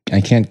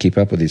I can't keep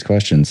up with these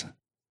questions.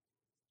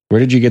 Where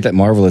did you get that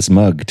marvelous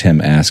mug?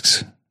 Tim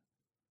asks.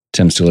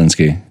 Tim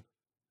Stalinsky.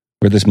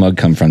 Where'd this mug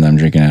come from that I'm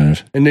drinking out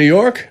of? In New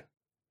York?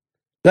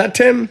 That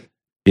Tim?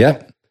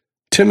 Yep.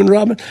 Tim and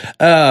Robin?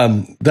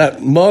 That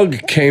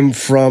mug came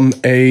from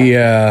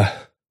I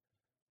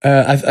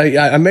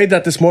made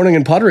that this morning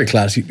in pottery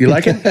class. You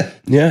like it?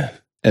 Yeah.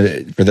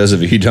 For those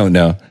of you who don't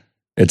know,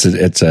 it's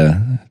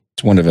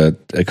one of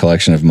a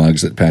collection of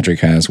mugs that Patrick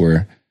has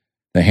where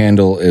the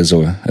handle is a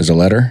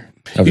letter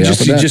of the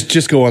alphabet. You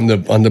just go on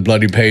the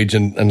bloody page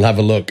and have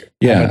a look.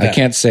 Yeah, I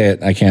can't say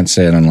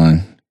it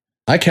online.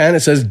 I can. It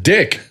says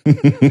Dick.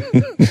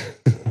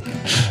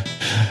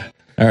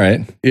 All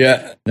right.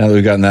 Yeah. Now that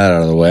we've gotten that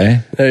out of the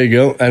way. There you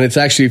go. And it's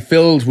actually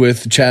filled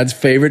with Chad's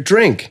favorite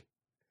drink,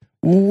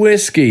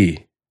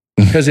 whiskey,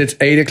 because it's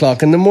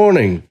 8:00 in the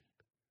morning.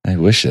 I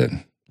wish it.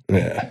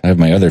 Yeah. I have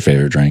my other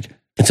favorite drink.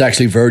 It's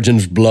actually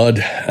virgin's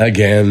blood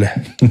again.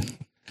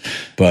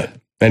 But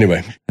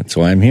anyway. That's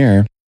why I'm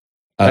here.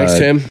 Thanks,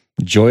 Tim.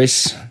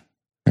 Joyce,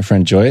 my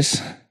friend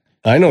Joyce.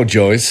 I know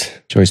Joyce.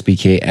 Joyce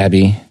BK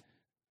Abbey.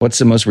 What's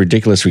the most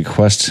ridiculous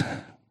request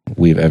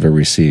we've ever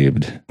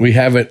received? We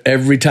have it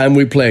every time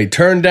we play.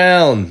 Turn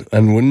down.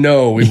 And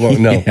no, we won't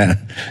know. Yeah.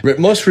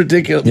 Most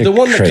ridiculous. You're the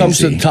one crazy. that comes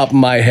to the top of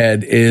my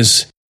head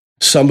is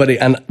somebody,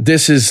 and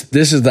this is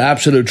the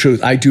absolute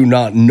truth. I do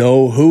not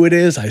know who it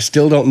is. I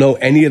still don't know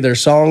any of their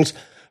songs,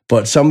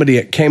 but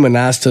somebody came and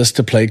asked us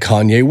to play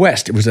Kanye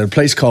West. It was at a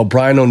place called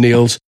Brian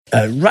O'Neill's,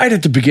 right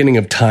at the beginning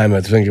of time,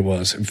 I think it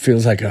was. It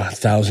feels like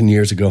 1,000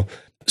 years ago.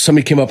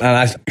 Somebody came up and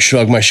I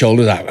shrugged my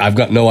shoulders. I've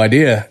got no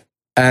idea.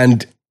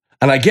 And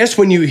I guess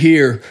when you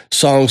hear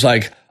songs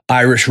like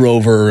Irish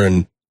Rover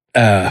and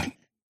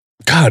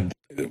God,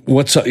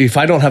 if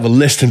I don't have a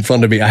list in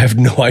front of me, I have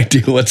no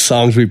idea what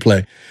songs we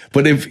play.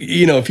 But if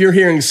you're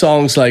hearing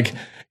songs like,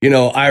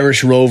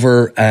 Irish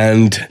Rover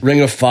and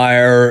Ring of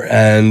Fire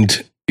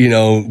and,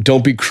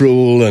 Don't Be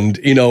Cruel and,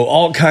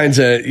 all kinds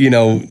of,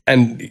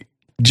 and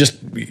just,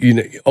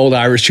 old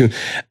Irish tune,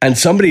 and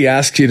somebody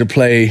asks you to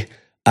play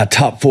a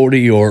top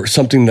 40 or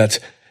something that's,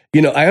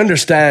 I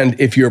understand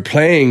if you're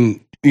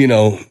playing,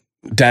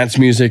 dance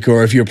music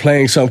or if you're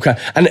playing some kind,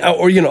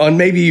 and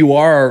maybe you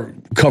are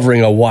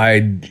covering a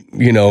wide,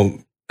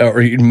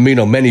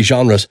 many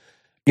genres,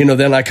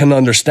 then I can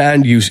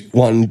understand you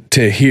wanting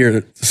to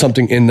hear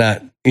something in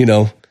that,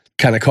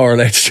 kind of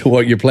correlates to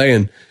what you're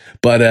playing.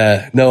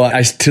 But no,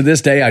 to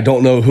this day, I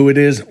don't know who it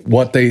is,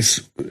 what they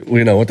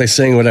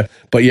sing, whatever.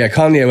 But yeah,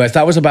 Kanye West,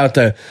 that was about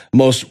the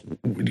most,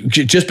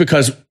 just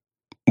because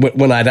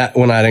when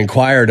I'd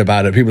inquired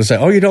about it, people say,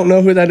 "Oh, you don't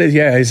know who that is?"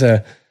 Yeah, he's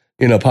a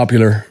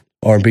popular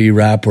R&B,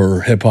 rap,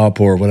 or hip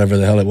hop, or whatever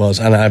the hell it was,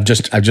 and I've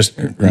just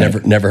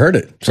right. never heard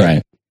it. So.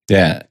 Right?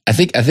 Yeah, I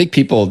think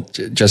people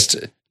just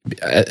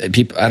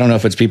people. I don't know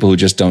if it's people who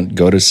just don't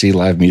go to see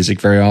live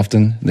music very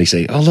often. They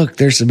say, "Oh, look,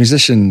 there's a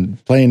musician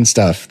playing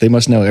stuff. They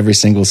must know every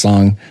single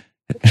song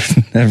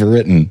ever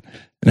written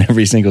in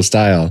every single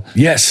style."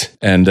 Yes,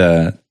 and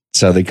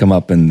so they come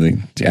up and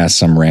they ask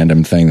some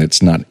random thing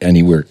that's not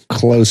anywhere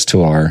close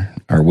to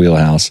our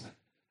wheelhouse.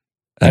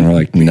 And we're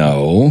like,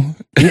 no.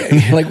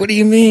 Like, what do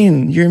you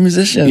mean? You're a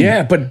musician.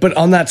 Yeah, but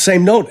on that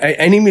same note,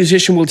 any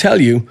musician will tell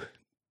you,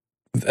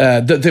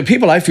 the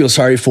people I feel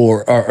sorry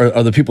for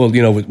are the people,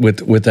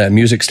 with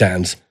music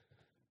stands,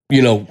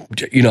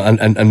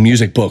 and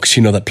music books,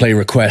 that play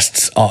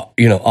requests, off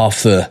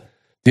the,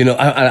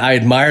 I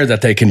admire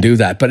that they can do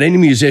that. But any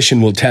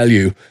musician will tell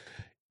you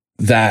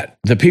that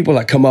the people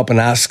that come up and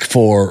ask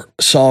for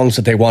songs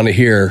that they want to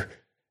hear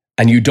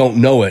and you don't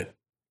know it,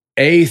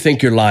 A,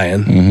 think you're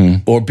lying,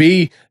 mm-hmm. or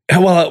B,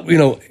 well,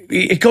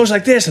 it goes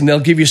like this, and they'll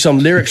give you some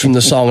lyrics from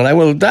the song,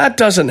 and that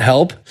doesn't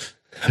help.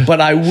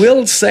 But I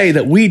will say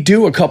that we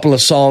do a couple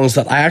of songs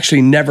that I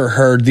actually never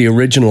heard the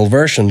original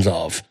versions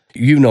of.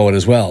 You know it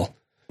as well.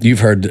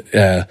 You've heard,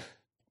 now,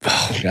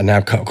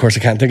 of course,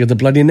 I can't think of the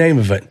bloody name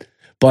of it.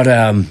 But,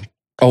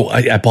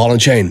 Ball and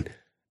Chain.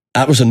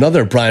 That was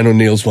another Brian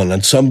O'Neill's one,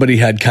 and somebody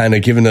had kind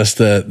of given us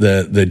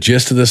the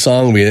gist of the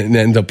song. We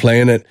ended up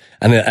playing it,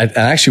 and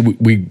actually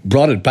we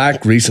brought it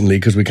back recently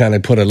because we kind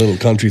of put a little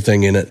country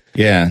thing in it.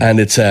 Yeah, and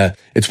it's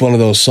one of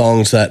those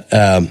songs that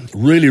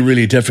really,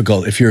 really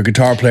difficult. If you're a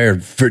guitar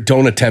player,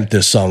 don't attempt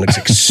this song. It's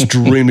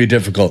extremely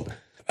difficult.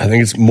 I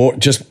think it's more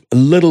just a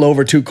little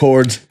over 2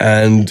 chords,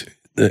 and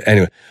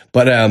anyway,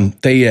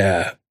 but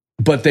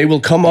they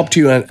will come up to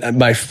you, and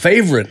my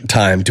favorite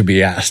time to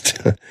be asked.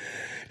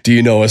 Do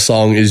you know a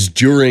song is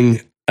during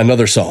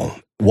another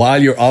song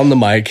while you're on the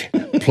mic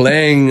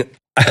playing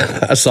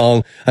a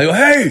song? I go,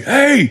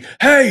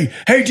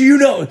 hey, do you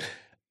know?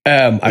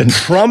 I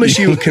promise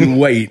you can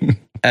wait,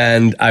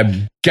 and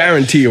I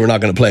guarantee you we're not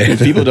going to play it.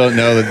 People don't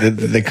know that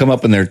they come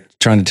up and they're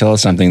trying to tell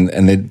us something,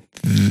 and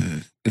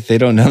if they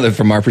don't know that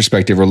from our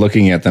perspective, we're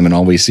looking at them and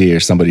all we see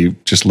is somebody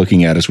just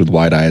looking at us with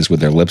wide eyes with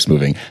their lips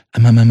moving.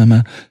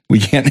 We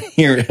can't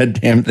hear a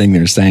damn thing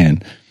they're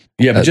saying.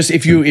 Yeah, but just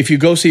if you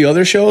go see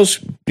other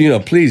shows,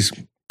 please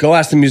Go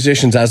ask the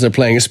musicians as they're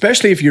playing,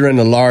 especially if you're in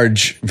a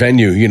large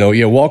venue. You know,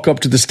 you walk up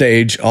to the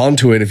stage,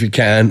 onto it if you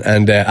can,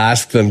 and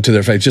ask them to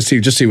their face. Just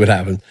see what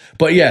happens.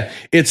 But yeah,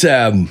 it's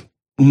 9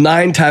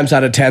 times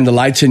out of 10 the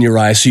light's in your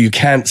eyes, so you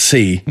can't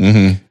see.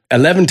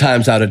 11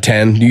 times out of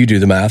 10, you do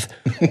the math,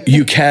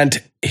 you can't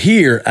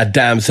hear a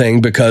damn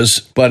thing but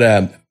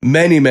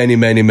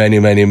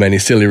many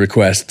silly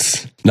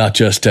requests, not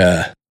just.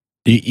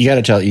 You got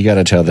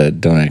to tell the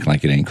 "Don't Act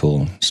Like It Ain't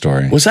Cool"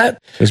 story. Was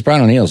that? It was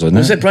Brian O'Neill's, wasn't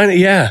it? Was it Brian?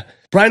 Yeah.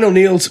 Brian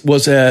O'Neill's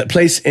was a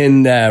place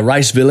in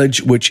Rice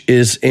Village, which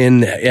is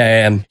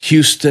in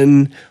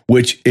Houston,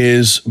 which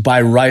is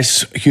by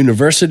Rice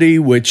University,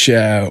 which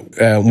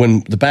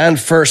when the band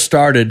first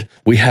started,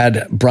 we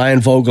had Brian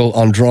Vogel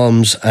on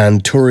drums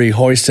and Turi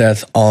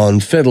Hoyseth on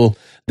fiddle.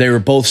 They were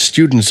both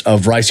students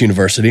of Rice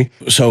University.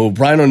 So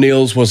Brian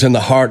O'Neill's was in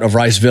the heart of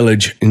Rice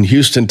Village in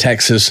Houston,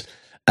 Texas.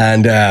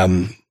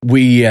 And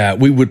we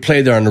would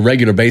play there on a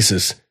regular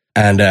basis.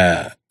 And,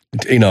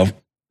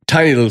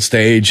 tiny little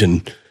stage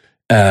and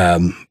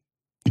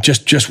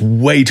just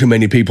way too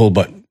many people,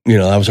 but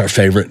that was our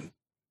favorite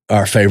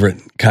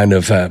kind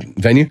of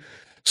venue.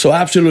 So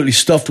absolutely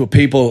stuffed with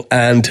people,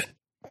 and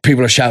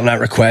people are shouting out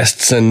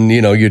requests, and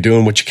you're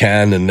doing what you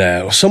can.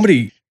 And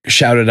somebody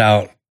shouted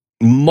out,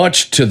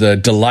 much to the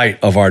delight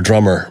of our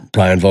drummer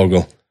Brian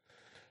Vogel,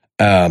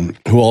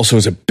 who also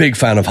is a big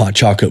fan of hot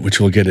chocolate, which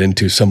we'll get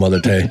into some other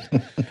day.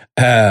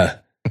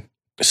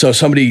 So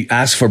somebody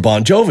asked for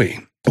Bon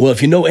Jovi. Well,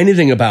 if you know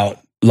anything about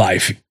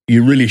life,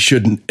 you really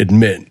shouldn't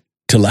admit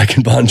to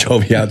liking Bon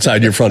Jovi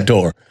outside your front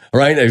door,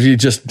 right? If you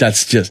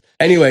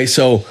anyway.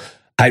 So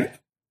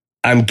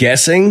I'm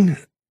guessing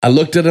I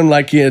looked at him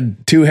like he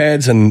had 2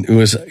 heads, and it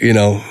was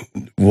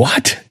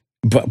what?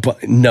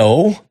 But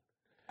no,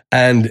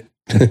 and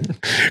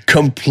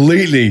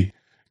completely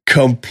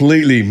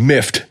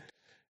miffed,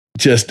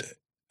 just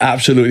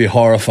absolutely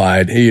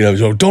horrified.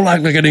 So don't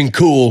act like it ain't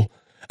cool,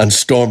 and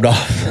stormed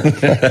off.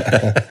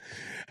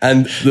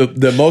 And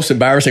the most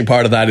embarrassing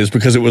part of that is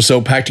because it was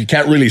so packed, you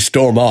can't really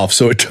storm off.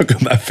 So it took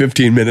about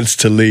 15 minutes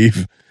to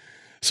leave.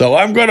 So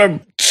I'm going to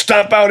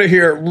stomp out of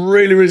here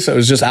really, really. So it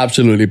was just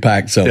absolutely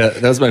packed. So yeah,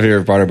 that was my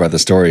favorite part about the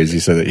story, is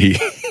he said that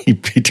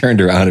he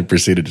turned around and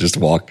proceeded to just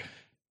walk.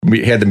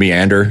 He had to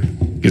meander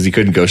because he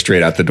couldn't go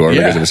straight out the door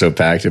because it was so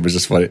packed. It was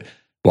just funny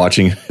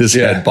watching his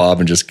head bob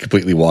and just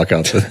completely walk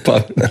out the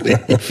pub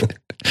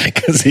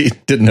because he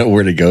didn't know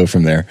where to go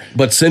from there.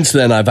 But since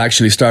then, I've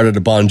actually started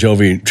a Bon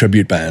Jovi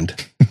tribute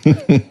band.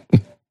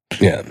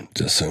 Yeah,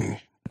 just so.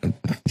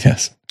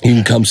 Yes. You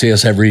can come see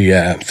us every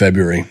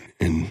February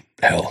in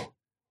hell.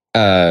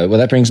 Well,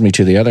 that brings me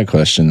to the other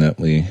question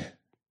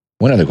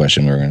one other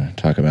question we're going to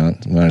talk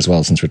about. Might as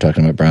well, since we're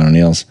talking about Brian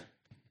O'Neill's.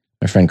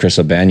 My friend Chris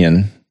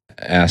O'Banion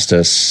asked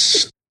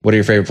us, what are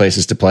your favorite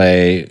places to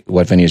play?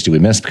 What venues do we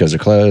miss because they're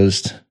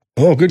closed?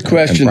 Oh, good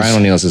questions. And Brian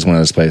O'Neill's is one of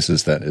those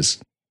places that is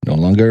no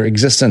longer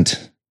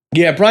existent.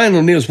 Yeah, Brian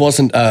O'Neill's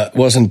wasn't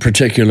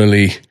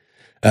particularly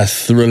a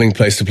thrilling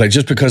place to play,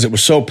 just because it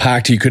was so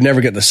packed. You could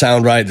never get the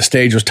sound right. The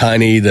stage was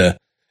tiny. And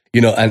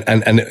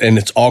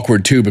it's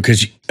awkward too,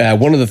 because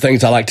one of the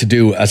things I like to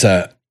do as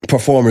a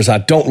performer is I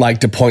don't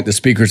like to point the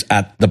speakers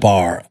at the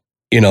bar.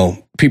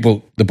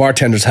 The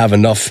bartenders have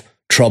enough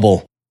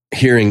trouble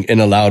hearing in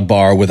a loud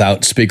bar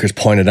without speakers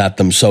pointed at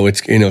them. So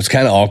it's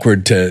kind of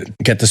awkward to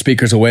get the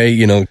speakers away,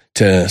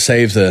 to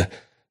save the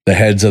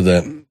heads of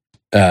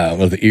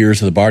the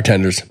ears of the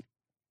bartenders.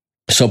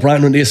 So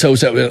Brian O'Neill, so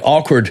it's an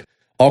awkward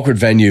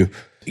venue.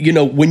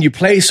 When you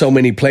play so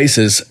many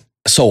places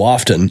so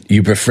often,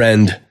 you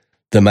befriend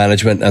the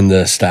management and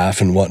the staff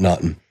and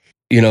whatnot. And,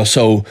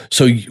 so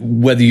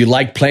whether you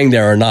like playing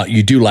there or not,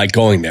 you do like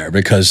going there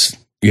because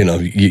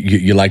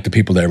you like the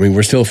people there. I mean,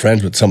 we're still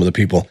friends with some of the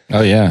people.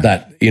 Oh yeah.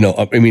 That,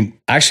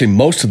 actually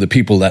most of the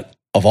people that,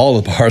 of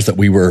all the bars that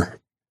we were,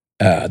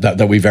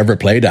 that we've ever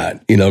played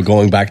at,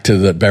 going back to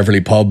the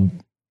Beverly Pub,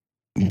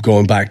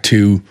 going back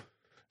to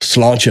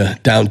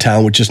Sláinte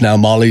downtown, which is now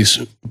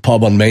Molly's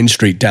Pub on Main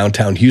Street,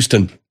 downtown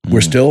Houston.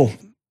 We're still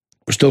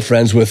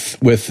friends with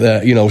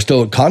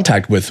still in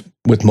contact with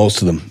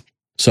most of them.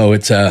 So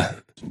it's,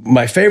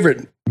 my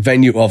favorite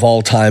venue of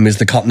all time is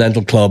the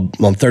Continental Club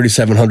on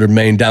 3700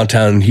 Main,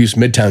 downtown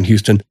Houston, Midtown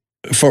Houston,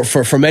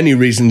 for many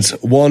reasons.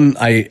 One,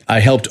 I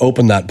helped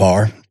open that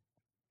bar,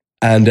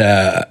 and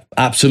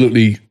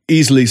absolutely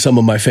easily some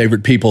of my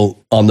favorite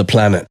people on the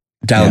planet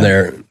down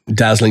there.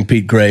 Dazzling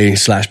Pete Gray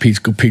 /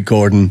 Pete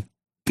Gordon,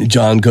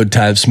 John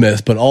Goodtime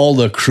Smith, but all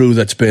the crew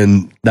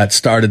that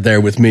started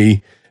there with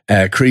me,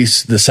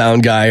 Crease, the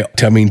sound guy.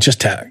 I mean,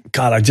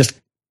 I just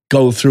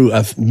go through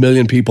a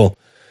million people.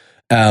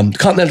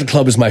 Continental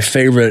Club is my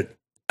favorite.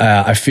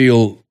 I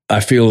feel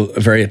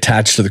very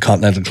attached to the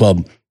Continental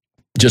Club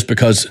just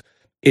because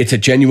it's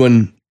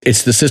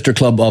it's the sister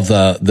club of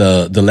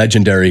the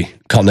legendary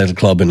Continental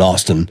Club in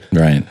Austin.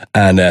 Right.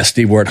 And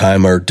Steve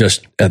Wertheimer,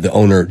 the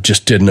owner,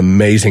 just did an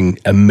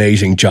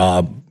amazing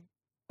job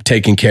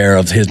taking care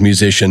of his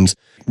musicians.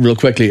 Real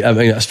quickly, I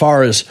mean, as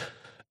far as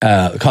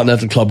the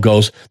Continental Club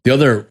goes, the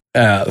other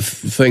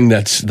thing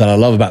that I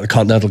love about the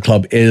Continental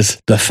Club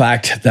is the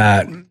fact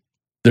that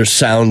there's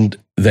sound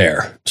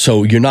there.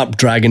 So you're not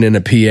dragging in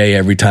a PA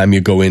every time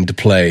you go in to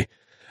play.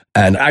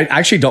 And I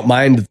actually don't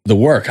mind the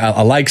work.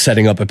 I like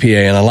setting up a PA,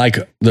 and I like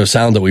the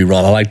sound that we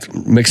run. I like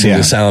mixing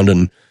the sound,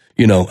 and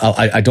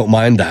I don't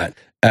mind that.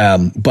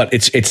 But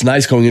it's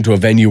nice going into a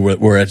venue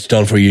where it's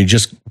done for you. You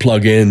just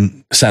plug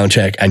in, sound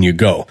check, and you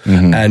go.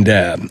 And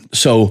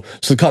so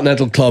the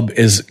Continental Club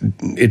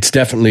it's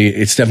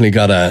definitely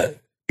got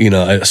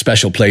a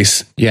special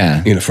place.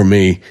 Yeah, for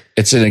me,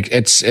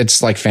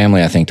 it's like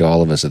family. I think to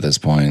all of us at this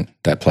point,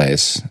 that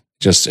place.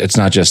 It's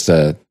not just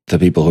the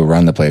people who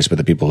run the place, but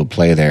the people who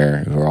play there,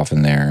 who are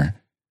often there,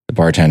 the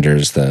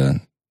bartenders,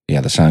 the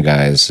sound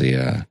guys,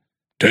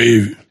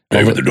 Dave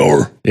at the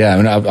door. Yeah, I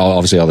mean,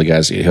 obviously all the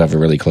guys who have a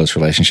really close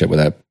relationship with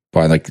that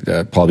bar, like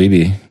Paul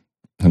Beebe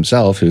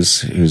himself,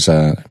 who's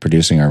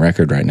producing our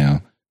record right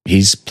now.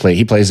 He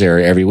plays there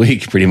every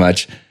week, pretty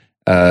much,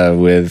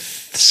 with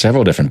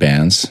several different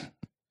bands.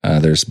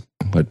 There's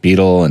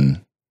Beetle and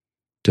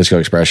Disco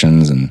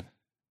Expressions, and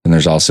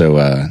there's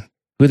also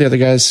who are the other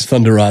guys?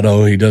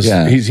 Thunderado. He does.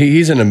 Yeah.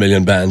 He's in a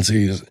million bands.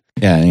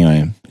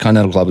 Anyway,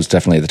 Continental Club is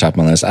definitely at the top of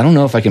my list. I don't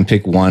know if I can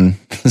pick one.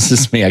 This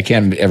is me. I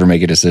can't ever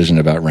make a decision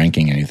about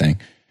ranking anything.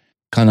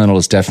 Continental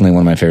is definitely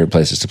one of my favorite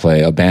places to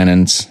play.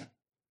 O'Bannon's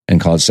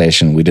and College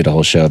Station. We did a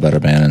whole show about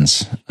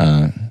O'Bannon's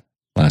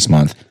last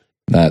month.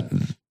 That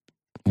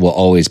will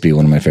always be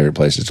one of my favorite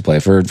places to play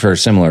for a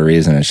similar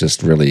reason. It's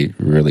just really,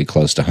 really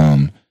close to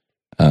home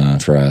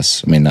for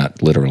us. I mean,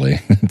 not literally.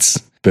 It's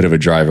a bit of a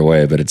drive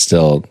away, but it's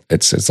still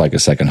it's like a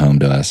second home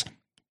to us.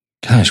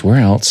 Gosh,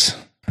 where else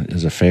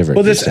is a favorite?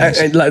 Well, this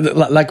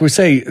like we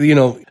say,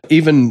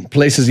 even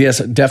places. Yes,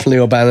 definitely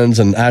O'Bannon's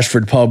and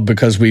Ashford Pub,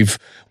 because we've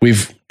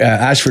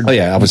Ashford. Oh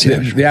yeah,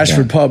 obviously the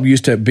Ashford Pub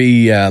used to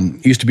be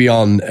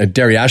on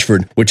Derry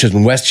Ashford, which is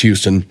in West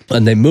Houston,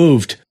 and they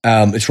moved.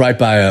 It's right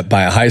by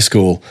a high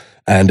school,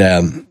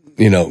 and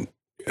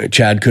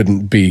Chad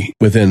couldn't be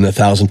within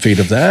 1,000 feet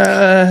of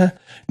that.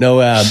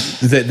 No,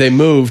 they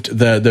moved.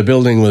 The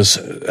building was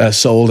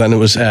sold, and it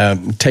was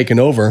taken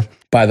over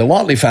by the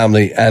Watley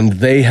family, and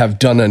they have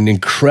done an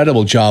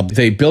incredible job.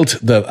 They built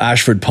the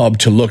Ashford Pub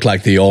to look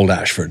like the old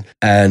Ashford,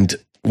 and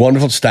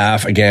wonderful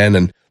staff again.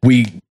 And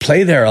we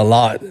play there a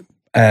lot,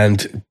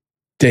 and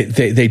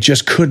they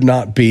just could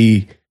not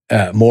be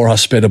more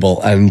hospitable.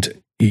 And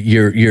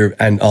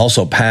and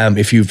also Pam,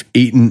 if you've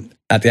eaten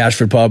at the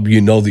Ashford Pub,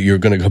 you know that you're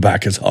going to go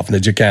back as often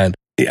as you can.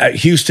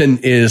 Houston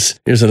here's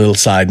a little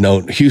side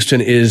note.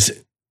 Houston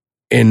is,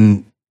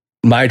 in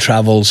my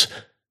travels,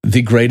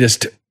 the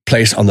greatest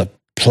place on the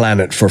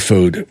planet for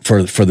food,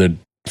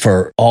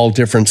 for all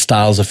different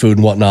styles of food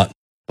and whatnot.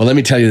 But let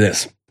me tell you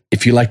this: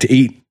 if you like to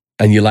eat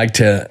and you like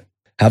to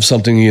have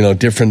something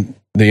different,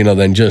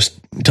 than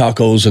just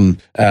tacos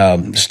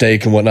and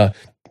steak and whatnot,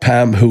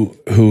 Pam,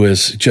 who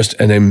is just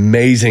an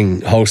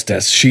amazing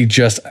hostess, she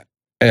just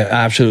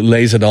absolutely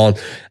lays it on,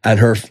 and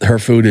her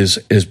food is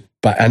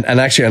and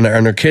actually,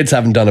 and her kids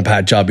haven't done a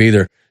bad job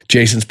either.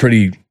 Jason's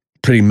pretty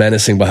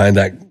menacing behind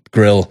that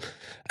grill,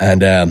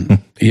 and and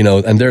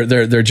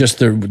they're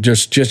just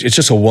it's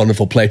just a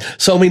wonderful place.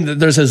 So I mean,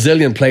 there's a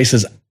zillion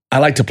places I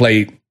like to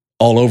play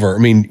all over. I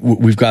mean,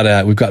 we've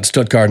got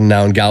Stuttgart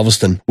now in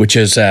Galveston, which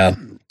is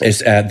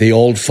the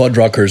old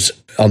Fuddruckers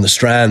on the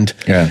Strand,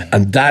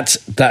 and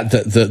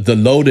the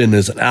load in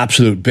is an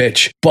absolute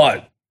bitch,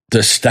 but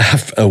the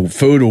staff,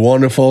 food are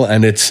wonderful,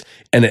 and it's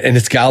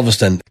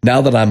Galveston. Now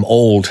that I'm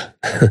old,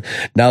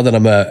 now that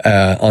I'm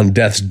on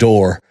death's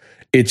door,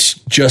 it's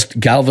just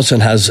Galveston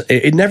has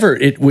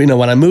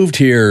when I moved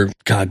here,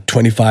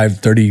 25,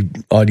 30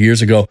 odd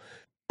years ago,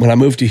 when I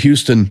moved to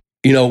Houston,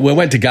 we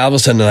went to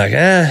Galveston and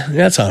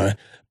that's all right.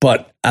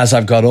 But as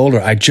I've got older,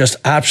 I just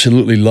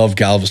absolutely love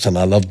Galveston.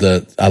 I love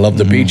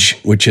the beach,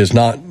 which is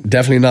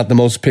definitely not the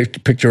most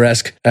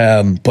picturesque,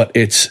 but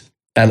it's.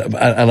 And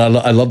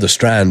I love the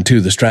Strand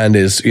too. The Strand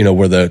is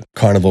where the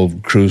Carnival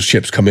cruise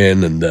ships come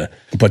in,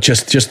 but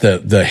just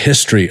the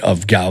history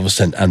of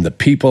Galveston and the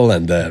people,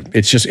 and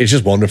it's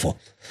just wonderful.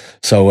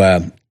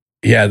 So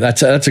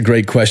that's a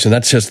great question.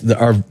 That's just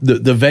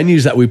the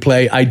venues that we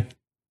play. I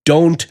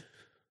don't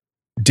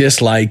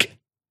dislike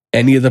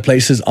any of the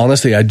places,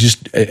 honestly. I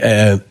just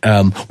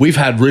we've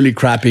had really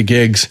crappy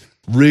gigs,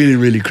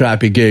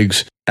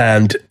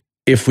 and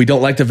if we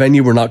don't like the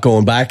venue, we're not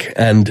going back,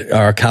 and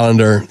our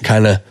calendar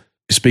kind of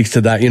speaks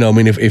to that. I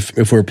mean,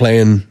 if we're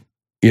playing,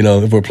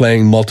 if we're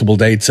playing multiple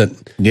dates at,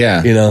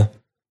 we're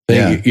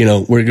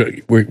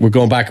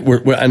going back.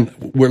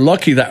 We're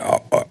lucky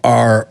that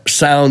our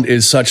sound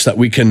is such that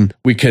we can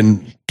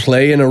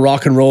play in a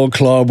rock and roll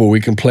club, or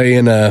we can play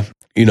in a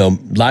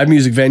live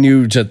music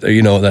venue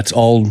that's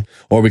all,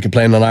 or we can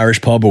play in an Irish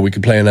pub, or we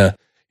can play in a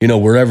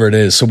wherever it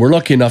is. So we're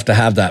lucky enough to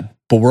have that,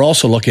 but we're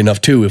also lucky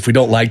enough too, if we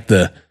don't like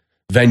the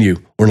venue,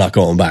 we're not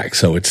going back.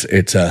 So it's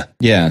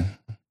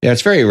Yeah,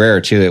 it's very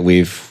rare too that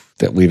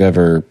we've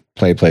ever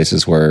played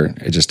places where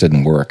it just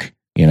didn't work.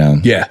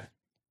 Yeah.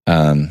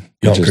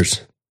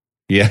 Yonkers.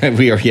 We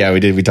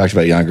did. We talked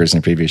about Yonkers in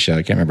a previous show.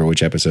 I can't remember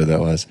which episode that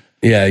was.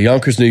 Yeah,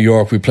 Yonkers, New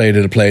York. We played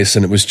at a place,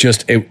 and it was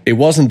just it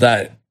wasn't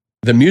that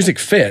the music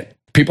fit.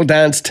 People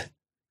danced.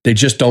 They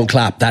just don't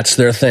clap. That's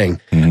their thing.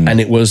 And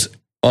it was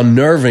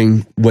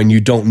unnerving when you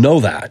don't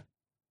know that.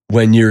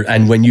 When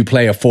you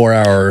play a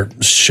 4-hour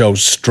show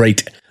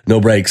straight,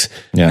 no breaks,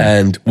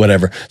 and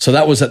whatever. So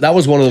that was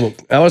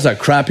a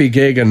crappy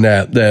gig, and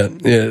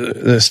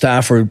the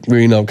staff were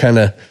kind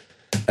of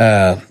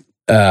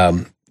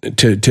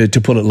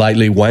to put it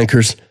lightly,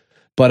 wankers.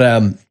 But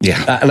and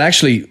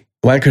actually,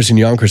 wankers and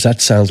yonkers. That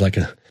sounds like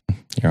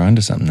you're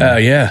onto something.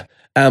 Yeah.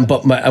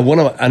 But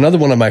another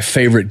one of my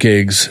favorite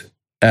gigs.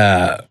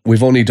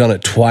 We've only done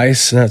it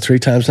twice, 3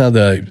 times now.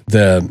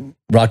 The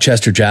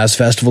Rochester Jazz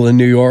Festival in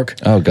New York.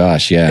 Oh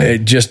gosh, yeah,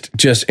 just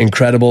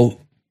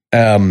incredible.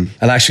 And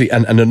actually,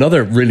 and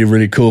another really,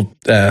 really cool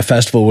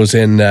festival was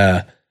in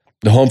the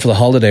Home for the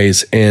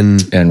Holidays in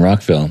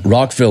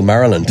Rockville,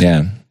 Maryland.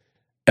 Yeah,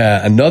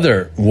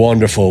 another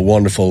wonderful,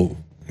 wonderful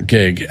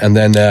gig. And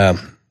then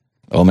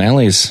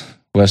O'Malley's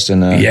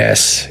Weston.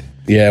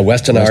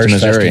 Weston Irish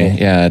Missouri. Festival.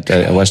 Yeah,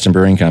 at Weston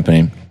Brewing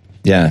Company.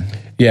 Yeah.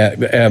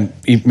 Yeah,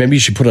 maybe you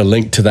should put a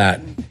link to that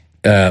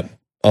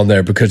on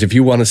there, because if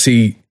you want to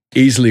see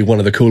easily one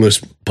of the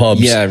coolest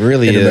pubs it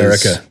really in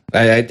America.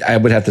 I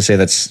would have to say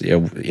that's,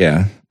 you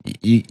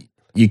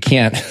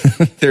can't,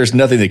 there's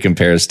nothing that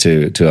compares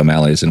to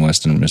O'Malley's in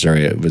Weston,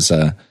 Missouri. It was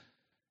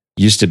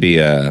used to be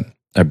a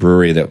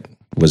brewery that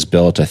was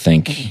built, I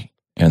think,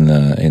 in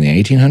the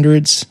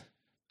 1800s.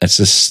 It's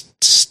this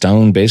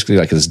stone, basically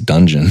like this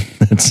dungeon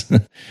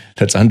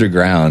that's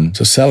underground.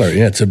 It's a cellar.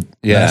 Yeah, it's a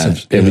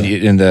massive.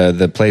 In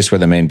the place where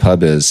the main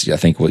pub is, I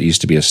think what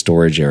used to be a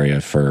storage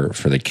area for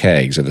the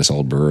kegs of this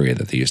old brewery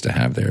that they used to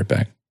have there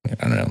back,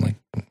 I don't know, like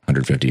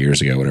 150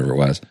 years ago, whatever it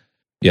was.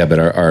 Yeah, but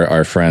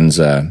our friends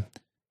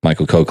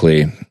Michael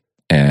Coakley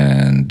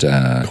and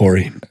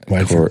Corey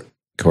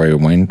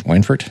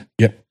Weinfurt.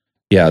 Yep.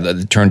 Yeah,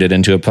 they turned it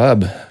into a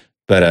pub.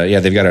 But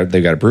they've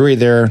got a brewery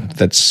there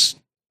that's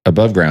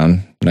above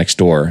ground next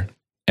door,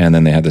 and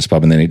then they have this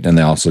pub, and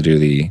they also do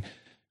the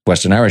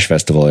Western Irish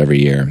Festival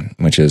every year,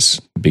 which has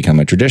become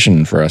a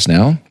tradition for us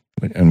now,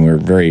 and we're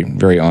very,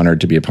 very honored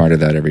to be a part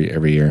of that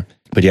every year.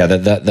 But yeah,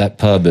 that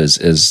pub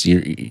is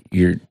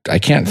you're I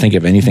can't think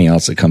of anything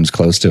else that comes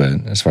close to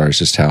it as far as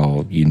just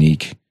how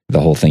unique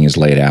the whole thing is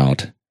laid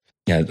out.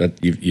 Yeah,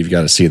 you've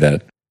got to see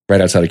that right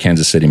outside of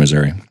Kansas City,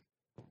 Missouri.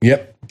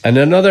 Yep, and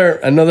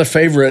another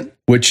favorite,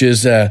 which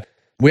is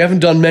we haven't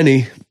done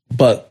many,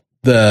 but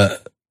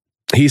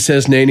he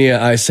says Nania,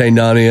 I say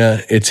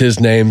Nania. It's his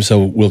name,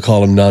 so we'll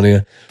call him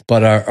Nania.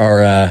 But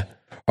our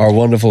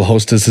wonderful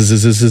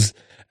hostesses,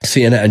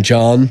 Sienna and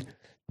John,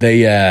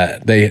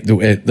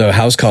 the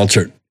house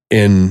concert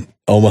in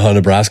Omaha,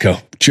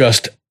 Nebraska,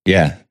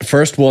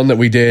 first one that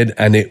we did,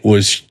 and it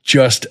was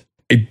just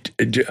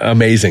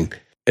amazing.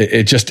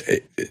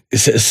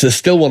 It's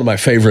still one of my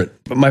favorite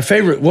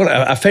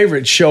a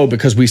favorite show,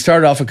 because we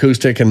started off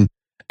acoustic, and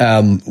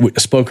we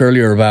spoke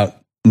earlier about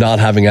not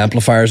having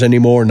amplifiers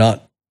anymore,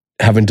 not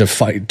having to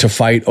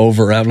fight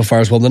over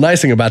amplifiers. Well, the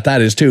nice thing about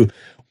that is too,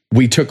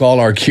 we took all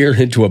our gear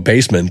into a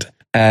basement,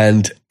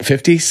 and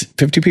 50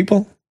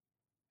 people?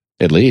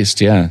 At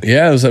least, yeah.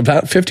 Yeah, it was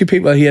about 50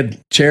 people. He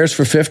had chairs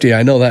for 50.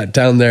 I know that,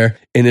 down there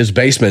in his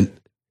basement.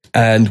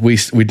 And we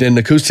did an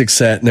acoustic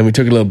set, and then we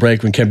took a little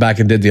break and came back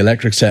and did the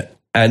electric set.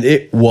 And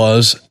it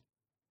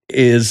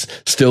is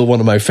still one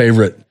of my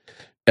favorite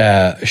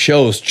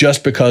shows,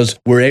 just because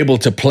we're able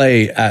to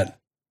play at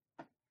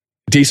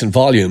decent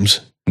volumes.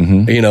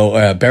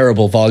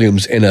 Bearable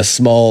volumes in a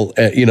small,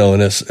 in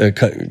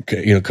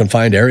a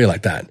confined area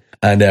like that,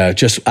 and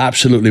just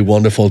absolutely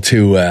wonderful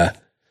to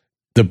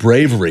the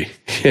bravery,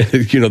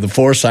 the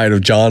foresight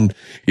of John,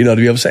 to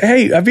be able to say,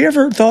 "Hey, have you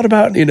ever thought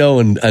about,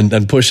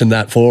 and pushing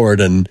that forward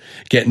and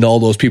getting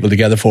all those people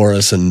together for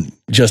us, and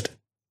just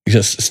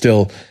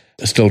still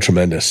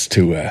tremendous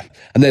to."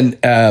 And then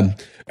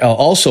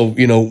also,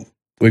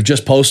 we've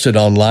just posted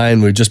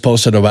online. We've just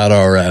posted about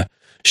our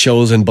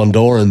shows in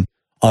Bundoran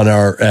on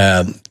our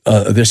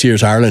this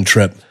year's Ireland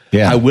trip.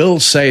 Yeah. I will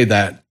say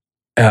that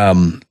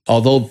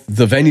although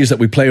the venues that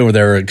we play over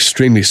there are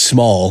extremely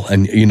small,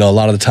 and a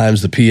lot of the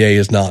times the PA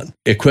is not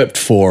equipped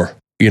for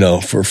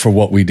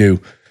what we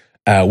do,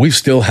 we've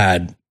still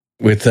had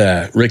with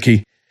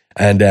Ricky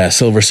and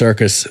Silver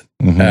Circus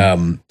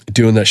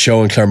doing that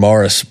show in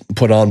Claremorris,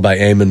 put on by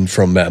Eamon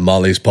from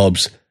Molly's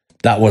Pubs.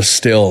 That was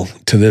still,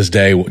 to this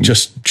day,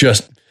 just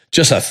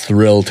a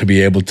thrill to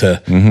be able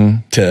to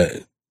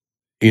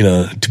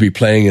to be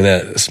playing in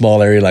a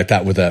small area like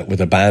that with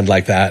a band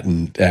like that,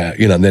 and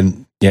and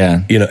then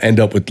end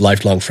up with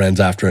lifelong friends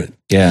after it.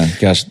 Yeah,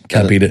 gosh,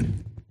 can't beat it.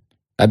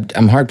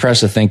 I'm hard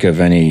pressed to think of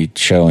any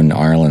show in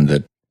Ireland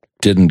that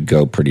didn't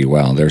go pretty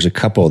well. There's a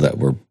couple that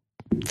were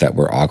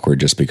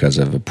awkward just because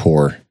of a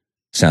poor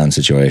sound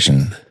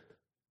situation.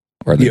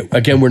 Or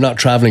again, we're not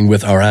traveling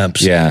with our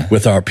amps,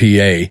 with our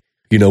PA.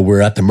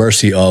 We're at the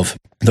mercy of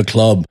the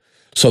club.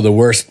 So the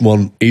worst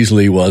one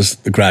easily was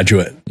The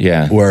Graduate.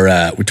 Yeah.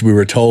 Where we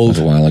were told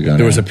a while ago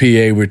there was a PA,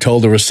 we were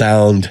told there was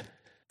sound.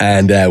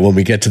 And when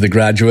we get to The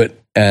Graduate,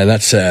 and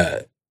that's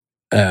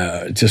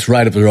just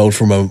right up the road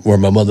from where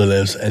my mother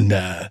lives,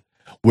 and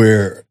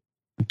we're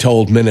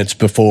told minutes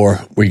before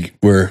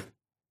we're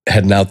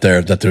heading out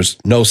there that there's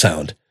no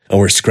sound, and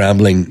we're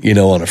scrambling,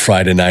 on a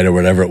Friday night or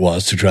whatever it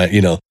was to try,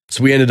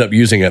 So we ended up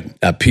using a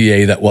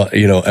PA that was,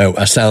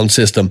 a sound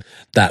system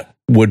that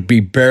would be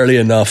barely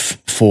enough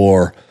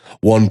for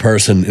one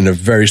person in a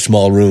very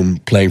small room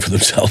playing for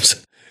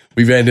themselves.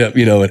 We've ended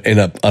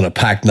up, on a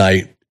packed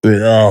night.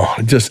 Oh,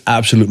 just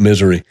absolute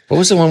misery. What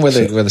was the one where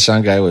the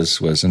sound guy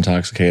was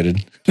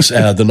intoxicated?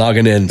 The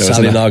Noggin Inn,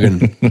 Sally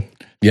Noggin.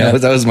 Yeah,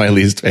 that was my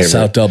least favorite.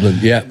 South Dublin.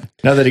 Yeah,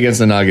 nothing against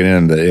the Noggin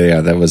Inn, but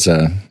yeah, that was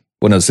one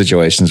of those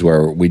situations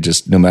where we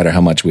just, no matter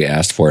how much we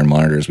asked for in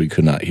monitors, we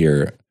could not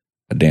hear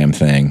a damn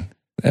thing,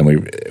 and we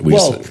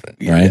right.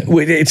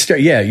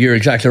 You're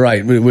exactly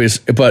right.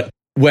 But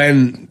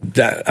when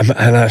that,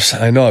 and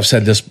I know I've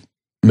said this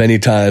many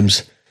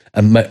times,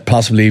 and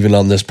possibly even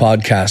on this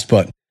podcast,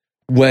 but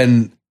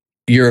when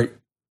you're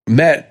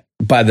met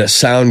by the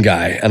sound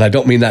guy, and I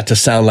don't mean that to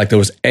sound like there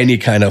was any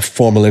kind of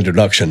formal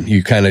introduction,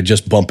 you kind of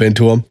just bump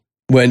into him.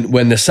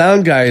 When the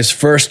sound guy is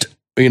first,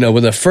 when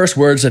the first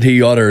words that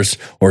he utters,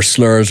 or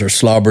slurs or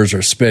slobbers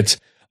or spits,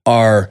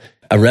 are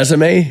a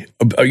resume,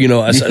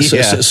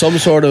 some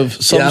sort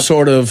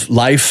of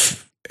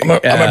life. I'm a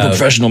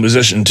professional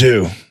musician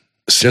too,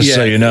 just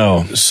so you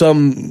know.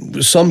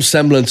 Some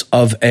semblance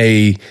of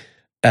a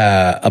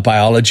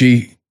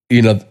biology,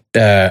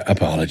 a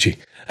biology.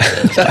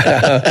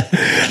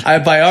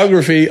 A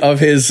biography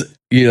of his,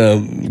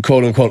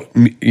 quote unquote,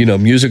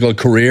 musical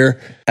career.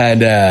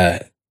 And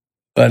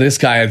this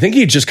guy, I think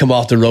he'd just come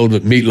off the road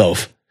with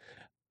Meatloaf,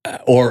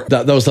 or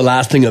that was the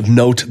last thing of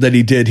note that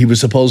he did. He was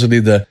supposedly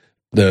the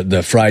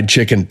fried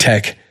chicken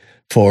tech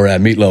for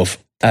Meatloaf,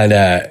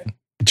 and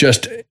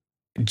just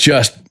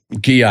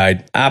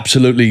gee-eyed,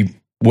 absolutely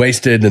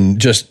wasted, and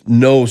just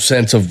no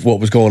sense of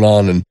what was going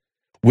on. And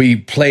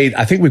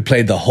I think we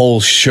played the whole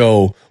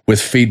show with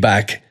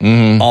feedback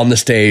on the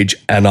stage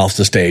and off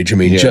the stage. I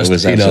mean, it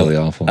was absolutely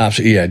awful.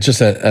 Absolutely, yeah,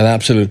 just an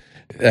absolute.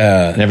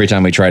 And every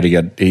time we tried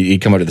to he'd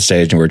come up to the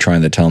stage and we were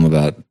trying to tell him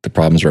about the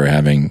problems we were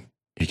having.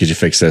 Could you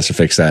fix this or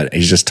fix that?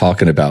 He's just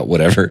talking about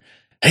whatever.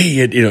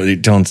 Hey,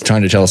 trying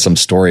to tell us some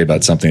story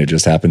about something that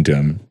just happened to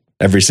him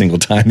every single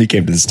time he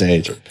came to the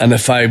stage. And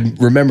if I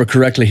remember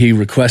correctly, he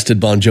requested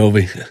Bon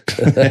Jovi.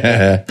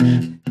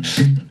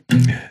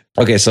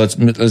 Okay, so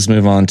let's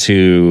move on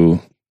to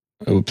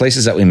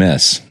places that we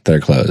miss that are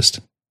closed.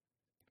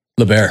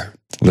 Le Bear.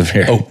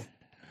 Oh,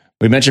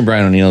 we mentioned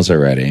Brian O'Neill's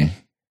already.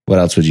 What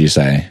else would you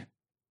say?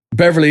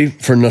 Beverly,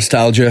 for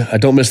nostalgia. I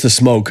don't miss the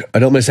smoke. I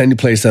don't miss any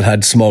place that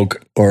had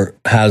smoke or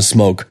has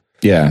smoke.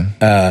 Yeah.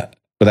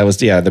 But that was,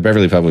 the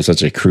Beverly Pub was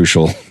such a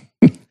crucial.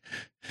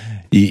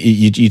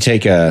 you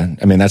take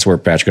that's where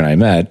Patrick and I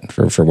met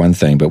for one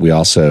thing, but we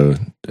also,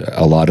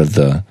 a lot of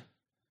the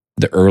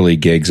early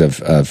gigs of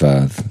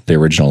the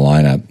original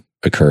lineup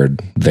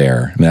occurred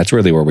there. I mean, that's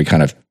really where we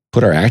kind of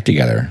put our act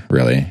together,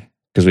 really,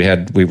 because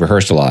we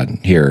rehearsed a lot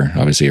here,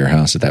 obviously your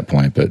house at that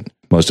point, but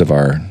most of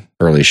our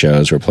early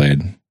shows were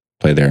played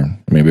there.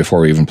 I mean, before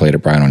we even played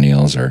at Brian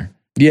O'Neill's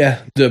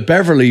Yeah, the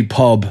Beverly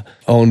Pub,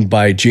 owned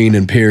by Gene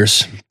and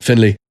Pierce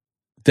Finley,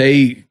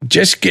 they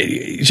just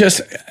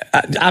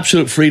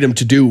absolute freedom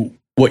to do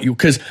what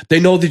because they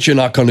know that you're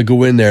not going to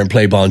go in there and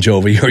play Bon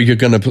Jovi, or you're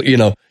going to,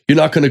 you're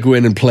not going to go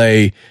in and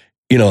play,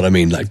 you know what I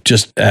mean, like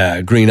just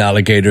Green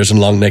Alligators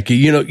and Long Neck.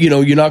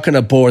 You're not going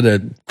to bore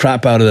the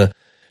crap out of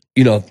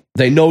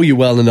they know you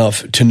well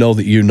enough to know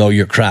that you know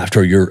your craft,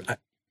 or you're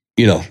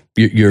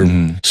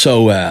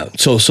so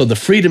the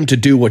freedom to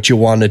do what you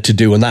wanted to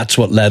do, and that's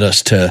what led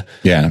us to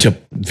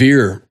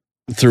veer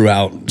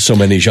throughout so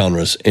many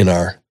genres in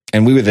our.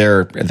 And we were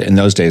there in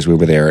those days. We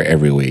were there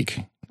every week.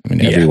 I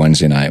mean, every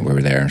Wednesday night we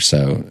were there.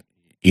 So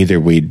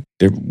either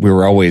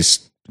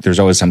there's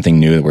always something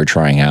new that we're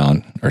trying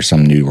out, or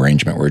some new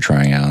arrangement we're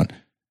trying out.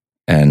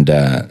 And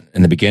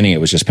in the beginning,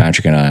 it was just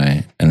Patrick and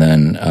I. And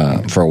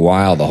then for a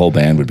while, the whole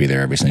band would be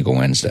there every single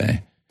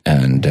Wednesday.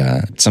 And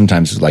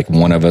sometimes like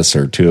one of us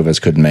or two of us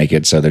couldn't make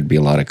it. So there'd be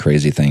a lot of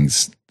crazy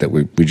things that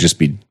we'd just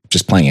be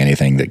just playing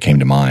anything that came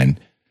to mind.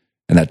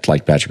 And that,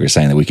 like Patrick was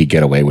saying, that we could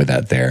get away with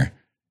that there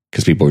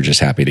because people were just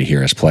happy to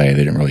hear us play.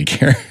 They didn't really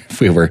care if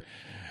we were,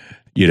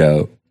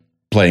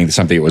 playing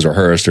something that was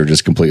rehearsed or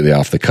just completely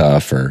off the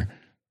cuff, or,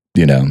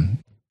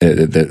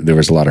 there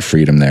was a lot of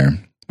freedom there,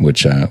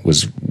 which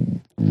was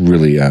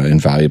really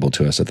invaluable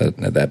to us at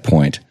that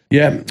point.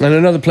 Yeah. And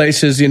another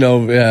place is,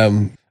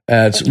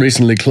 it's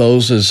recently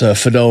closed, is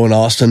Fido in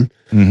Austin.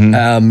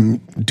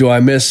 Mm-hmm. Do I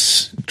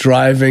miss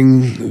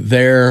driving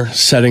there,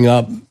 setting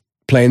up,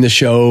 playing the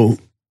show,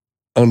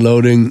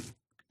 unloading,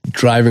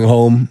 driving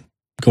home,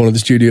 going to the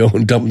studio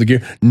and dumping the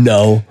gear?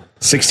 No.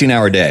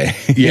 16-hour day.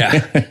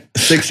 Yeah.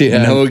 16.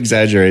 No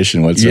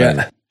exaggeration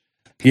whatsoever.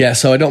 Yeah.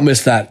 So I don't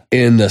miss that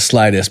in the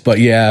slightest, but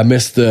yeah, I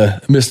miss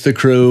the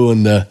crew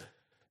and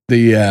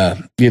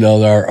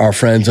our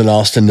friends in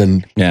Austin.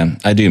 And yeah,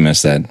 I do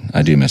miss that.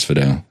 I do miss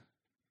Fido.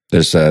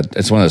 It's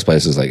one of those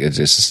places, like,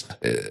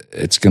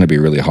 it's going to be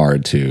really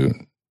hard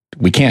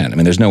we can't. I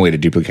mean, there's no way to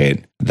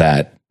duplicate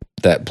that.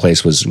 That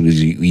place was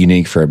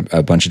unique for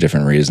a bunch of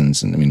different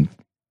reasons. And I mean,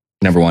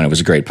 number one, it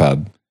was a great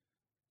pub.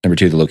 Number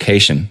two, the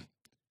location.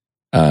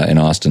 in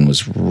Austin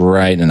was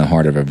right in the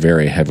heart of a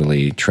very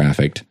heavily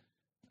trafficked,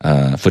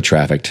 foot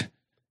trafficked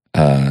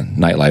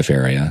nightlife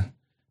area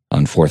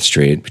on 4th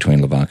Street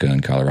between Lavaca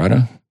and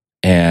Colorado.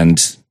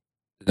 And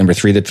number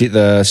 3,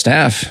 the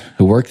staff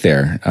who worked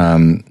there,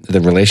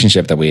 the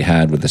relationship that we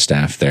had with the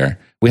staff there.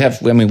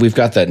 We've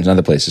got that in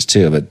other places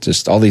too, but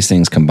just all these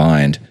things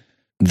combined,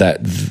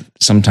 that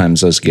sometimes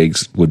those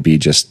gigs would be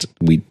just,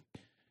 we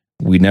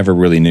never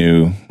really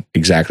knew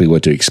exactly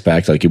what to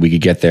expect. Like we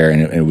could get there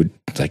and it would,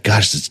 like,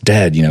 gosh, it's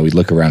dead. We'd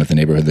look around at the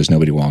neighborhood, there's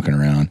nobody walking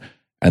around.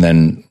 And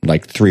then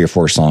like 3 or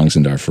 4 songs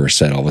into our first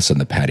set, all of a sudden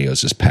the patio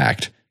is just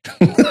packed.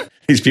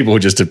 These people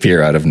would just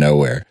appear out of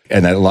nowhere.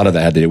 And a lot of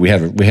that had to do, we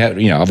had,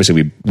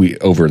 obviously we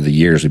over the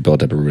years, we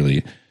built up a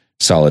really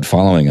solid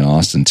following in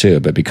Austin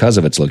too, but because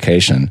of its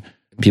location,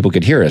 people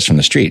could hear us from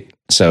the street.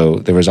 So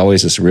there was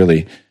always this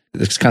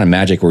kind of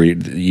magic where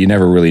you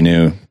never really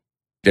knew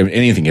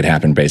anything could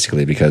happen,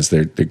 basically, because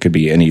there could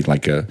be any,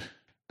 like a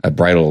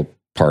bridal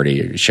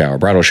shower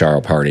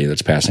party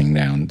that's passing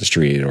down the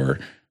street, or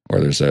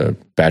there's a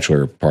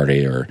bachelor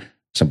party, or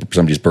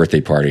somebody's birthday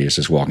party is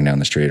just walking down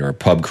the street, or a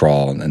pub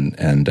crawl.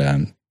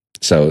 And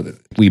so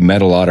we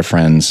met a lot of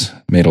friends,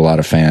 made a lot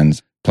of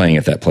fans playing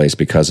at that place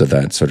because of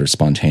that sort of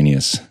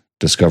spontaneous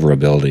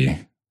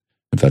discoverability,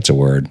 if that's a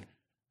word,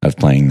 of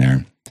playing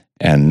there.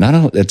 And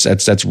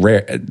that's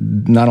rare.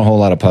 Not a whole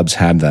lot of pubs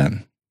have that.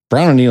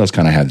 Brown O'Neill's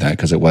kind of had that,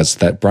 because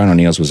Brown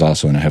O'Neill's was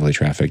also in a heavily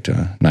trafficked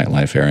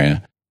nightlife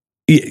area.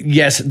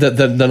 Yes,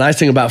 the nice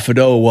thing about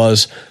Fido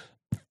was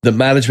the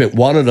management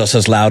wanted us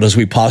as loud as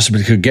we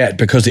possibly could get,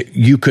 because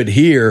you could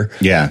hear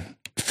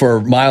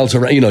for miles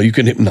around, you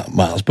could, not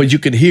miles, but you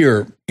could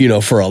hear,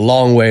 for a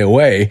long way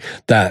away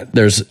that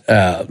there's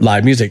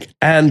live music.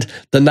 And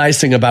the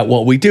nice thing about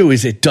what we do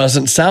is it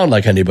doesn't sound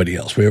like anybody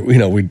else.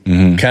 We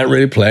can't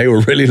really play.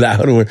 We're really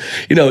loud. And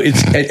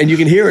and you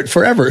can hear it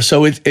forever.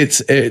 So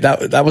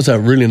that was a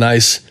really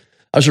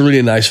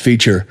nice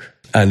feature.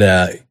 And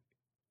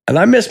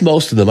I miss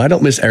most of them. I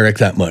don't miss Eric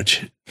that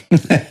much.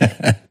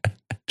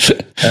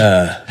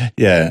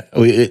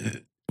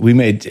 We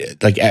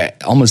made, like,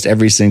 almost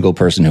every single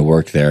person who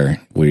worked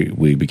there,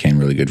 we became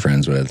really good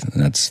friends with.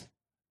 And that's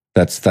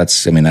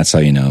how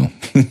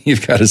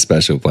you've got a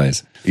special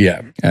place.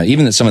 Yeah.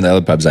 Even at some of the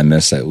other pubs I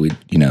miss, that we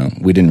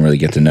didn't really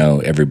get to know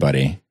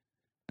everybody.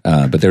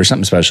 But there was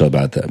something special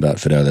about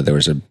Fido, that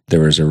there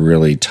was a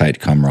really tight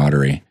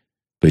camaraderie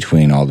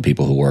between all the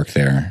people who worked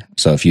there.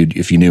 So if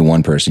you knew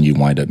one person, you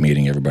wind up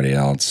meeting everybody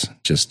else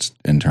just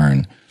in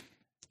turn.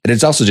 And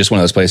it's also just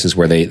one of those places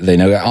where they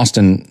know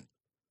Austin,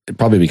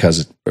 probably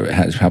because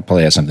it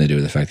probably has something to do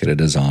with the fact that it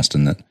is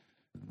Austin, that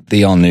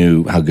they all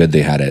knew how good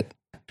they had it.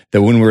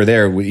 That when we were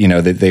there,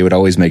 they would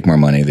always make more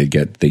money. They'd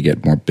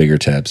get more bigger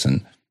tips,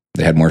 and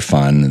they had more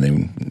fun,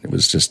 and it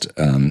was just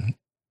it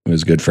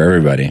was good for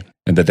everybody.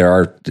 And that there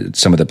are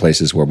some of the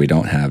places where we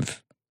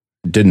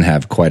didn't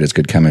have quite as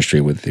good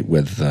chemistry with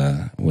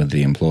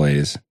the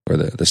employees or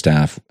the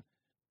staff,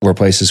 were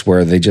places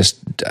where they just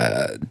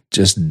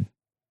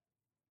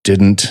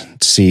didn't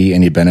see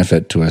any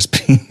benefit to us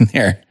being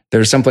there.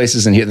 There are some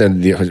places in here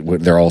that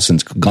they're all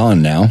since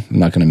gone now. I'm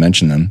not going to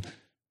mention them,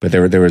 but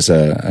there was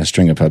a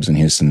string of pubs in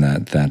Houston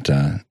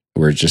that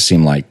where it just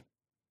seemed like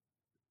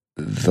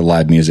the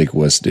live music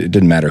it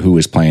didn't matter who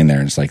was playing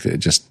there. It's like it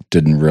just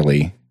didn't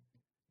really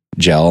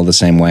gel the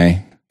same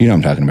way. You know what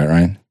I'm talking about,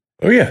 right?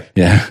 Oh yeah,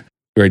 yeah.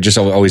 Where it just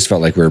always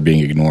felt like we were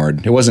being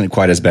ignored. It wasn't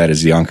quite as bad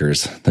as the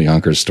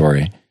Yonkers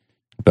story.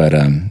 But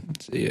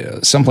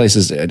some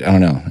places, I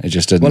don't know, it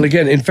just didn't. Well,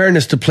 again, in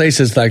fairness to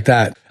places like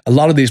that, a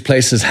lot of these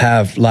places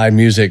have live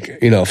music,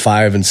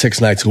 5 and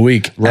 6 nights a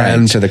week. Right,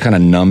 and so they're kind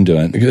of numb to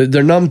it.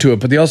 They're numb to it,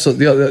 but the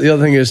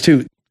other thing is,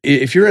 too,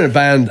 if you're in a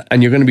band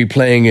and you're going to be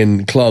playing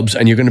in clubs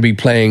and you're going to be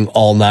playing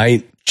all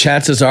night,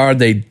 chances are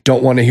they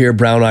don't want to hear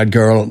Brown Eyed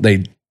Girl,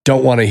 they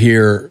don't want to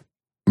hear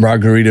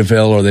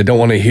Margaritaville, or they don't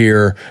want to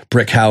hear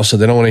Brick House, or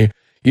they don't want to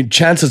hear...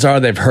 Chances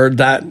are they've heard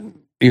that,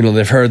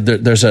 they've heard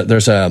that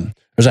there's a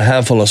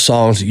handful of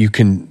songs that you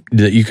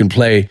can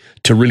play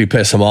to really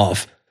piss them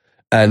off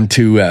and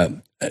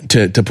to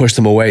push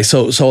them away.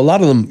 So a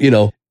lot of them,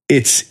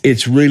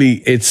 it's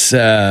really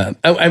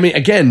I mean,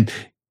 again,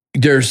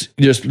 there's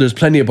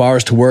plenty of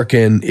bars to work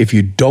in if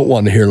you don't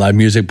want to hear live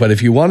music, but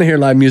if you want to hear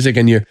live music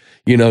and you're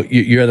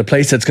at a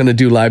place that's going to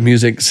do live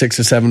music 6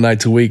 or 7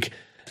 nights a week,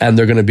 and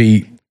they're going to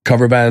be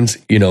cover bands,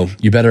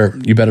 you better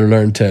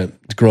learn to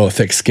grow a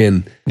thick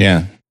skin.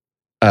 Yeah.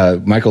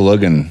 Michael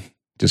Logan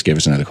just gave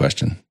us another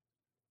question.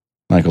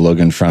 Michael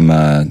Logan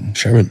from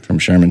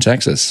Sherman,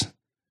 Texas.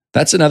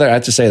 That's another. I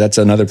have to say, that's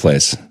another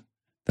place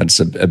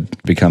that's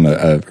become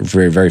a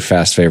very, very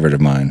fast favorite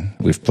of mine.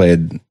 We've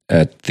played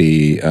at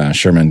the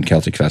Sherman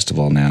Celtic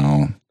Festival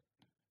now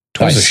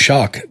twice. That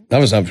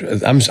was a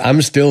shock.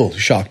 I'm still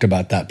shocked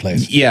about that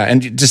place. Yeah,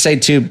 and to say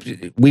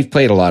too, we've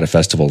played a lot of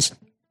festivals,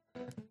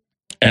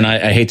 and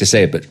I hate to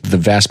say it, but the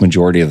vast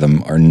majority of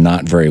them are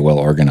not very well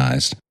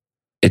organized.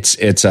 It's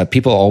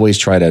people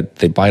always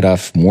they bite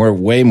off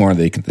way more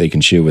than they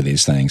can chew with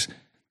these things.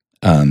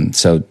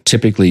 So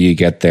typically you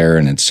get there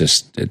and it's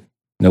just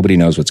nobody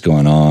knows what's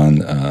going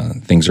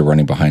on. Things are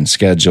running behind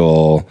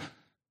schedule.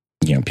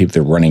 People,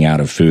 they're running out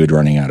of food,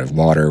 running out of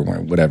water,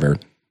 whatever.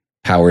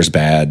 Power's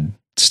bad,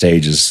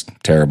 stage is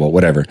terrible,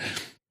 whatever.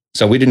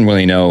 So we didn't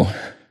really know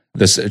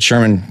this at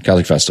Sherman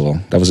Catholic Festival.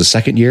 That was the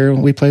second year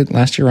we played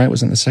last year, right?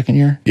 Wasn't it the second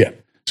year? Yeah.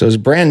 So it was a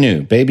brand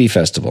new baby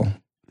festival.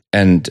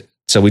 And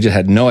so we just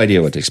had no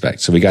idea what to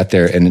expect. So we got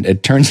there, and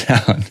it turns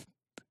out,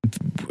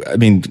 I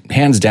mean,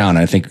 hands down,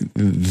 I think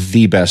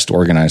the best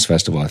organized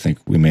festival I think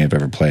we may have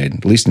ever played,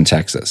 at least in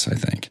Texas, I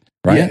think.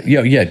 Right?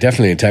 Yeah,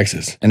 definitely in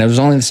Texas. And it was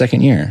only the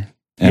second year.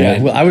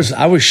 And well,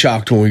 I was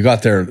shocked when we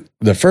got there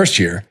the first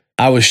year.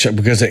 I was shocked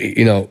because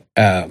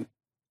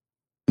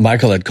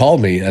Michael had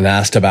called me and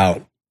asked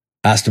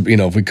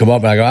if we come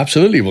up, and I go,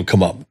 absolutely, we'll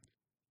come up.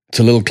 It's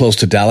a little close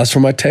to Dallas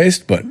for my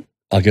taste, but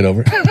I'll get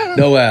over it.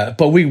 No,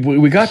 but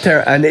we got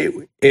there, and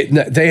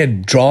they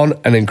had drawn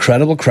an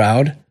incredible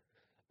crowd.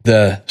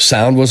 The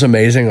sound was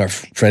amazing. Our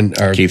friend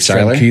Keith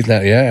Seiler,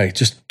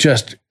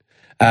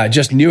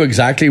 just knew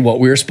exactly what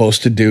we were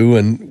supposed to do,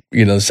 and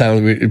the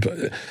sound we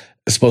were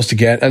supposed to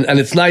get. And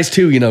it's nice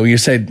too. You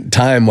said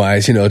time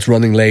wise, it's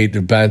running late.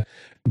 The band,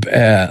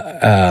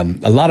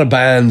 a lot of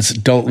bands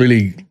don't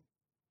really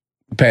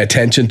pay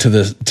attention to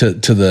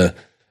the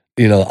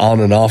on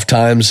and off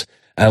times.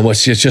 And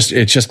it's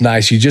just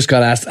nice. You just got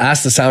to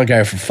ask the sound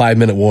guy for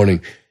 5-minute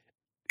warning.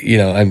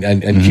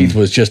 And Keith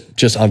was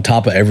just on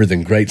top of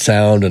everything. Great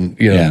sound,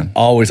 and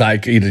always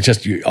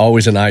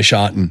always an eye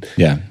shot. And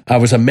I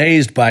was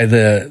amazed by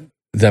the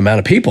amount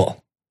of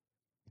people.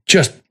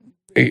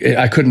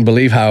 I couldn't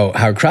believe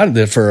how crowded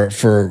it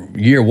for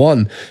year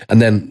one.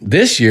 And then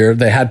this year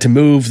they had to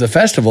move the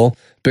festival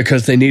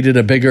because they needed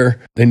a bigger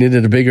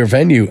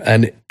venue.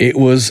 And it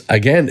was,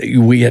 again,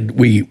 we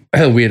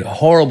had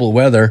horrible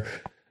weather,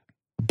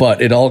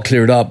 but it all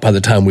cleared up by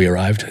the time we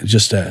arrived.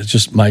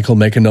 Just Michael,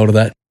 make a note of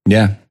that.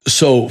 Yeah.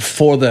 So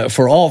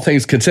for all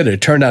things considered,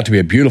 it turned out to be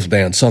a beautiful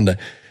day on Sunday,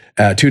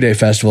 2-day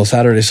festival,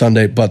 Saturday,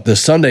 Sunday. But the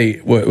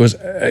Sunday was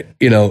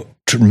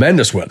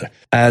tremendous weather,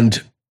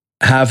 and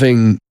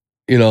having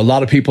a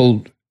lot of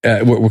people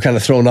were kind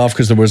of thrown off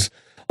because there was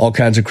all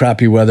kinds of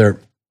crappy weather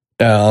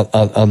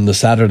on the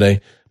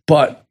Saturday.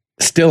 But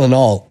still, in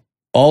all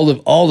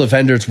the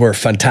vendors were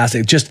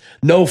fantastic. Just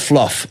no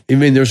fluff. I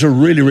mean, there's a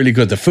really, really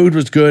good. The food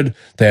was good.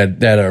 They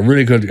had a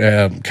really good.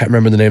 Can't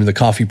remember the name of the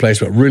coffee place,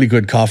 but really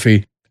good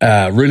coffee.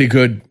 Really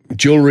good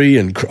jewelry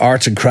and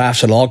arts and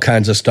crafts and all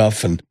kinds of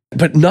stuff.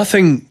 But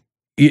nothing.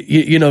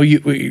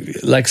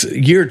 Like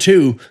year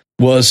two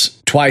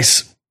was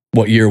twice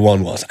what year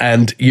one was,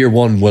 and year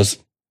one was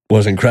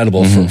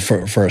incredible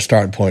for a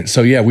start point.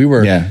 So we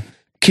were. Yeah.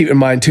 Keep in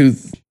mind too,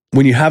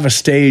 when you have a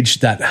stage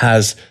that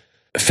has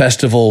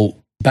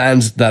festival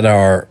bands that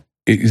are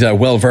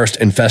well versed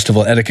in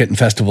festival etiquette and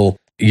festival,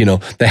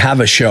 they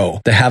have a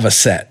show, they have a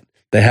set.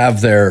 They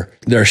have their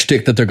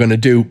shtick that they're going to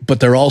do, but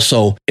they're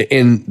also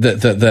in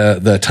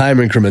the time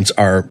increments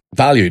are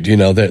valued.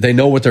 They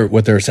know what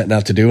they're setting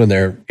out to do, and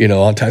they're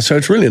on time. So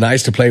it's really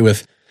nice to play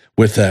with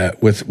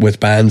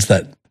bands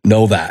that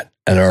know that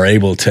and are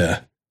able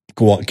to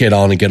get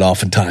on and get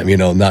off in time.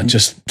 Not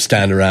just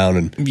stand around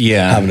and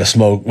having a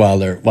smoke while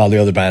the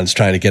other band's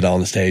trying to get on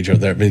the stage. Or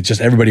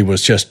everybody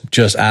was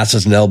just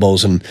asses and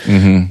elbows and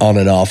on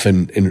and off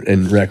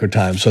in record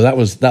time. So that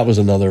was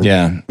another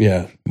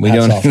we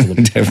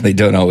definitely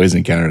don't always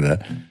encounter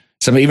that.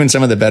 Even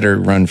some of the better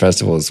run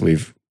festivals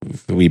we've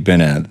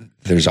been at,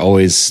 there's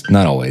always,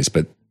 not always,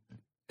 but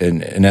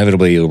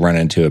inevitably you'll run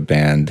into a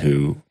band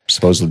who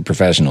supposedly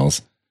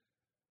professionals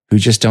who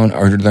just don't,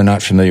 or they're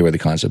not familiar with the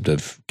concept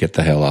of get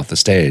the hell off the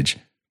stage.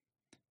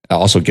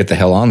 Also get the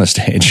hell on the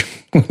stage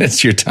when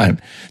it's your time.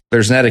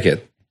 There's an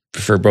etiquette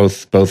for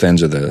both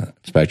ends of the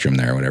spectrum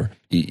there, or whatever.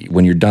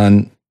 When you're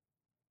done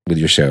with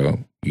your show,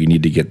 you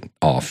need to get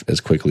off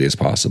as quickly as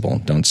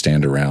possible. Don't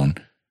stand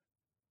around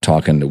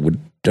talking.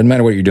 Doesn't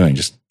matter what you're doing.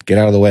 Just get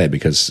out of the way,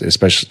 because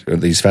especially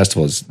at these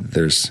festivals,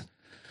 there's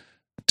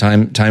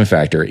time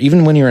factor.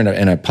 Even when you're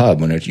in a pub,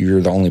 when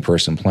you're the only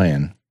person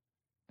playing,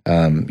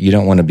 you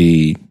don't want to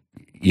be,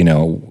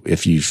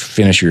 if you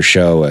finish your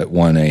show at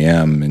 1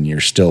 a.m. and you're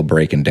still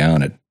breaking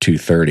down at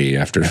 2:30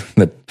 after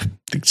the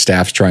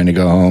staff's trying to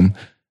go home,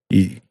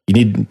 you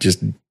need to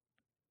just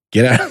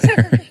get out of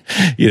there.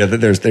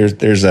 There's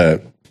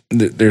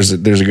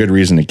a good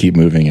reason to keep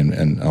moving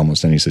in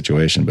almost any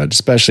situation, but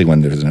especially when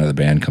there's another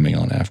band coming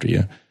on after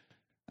you.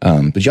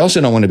 But you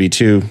also don't want to be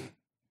too.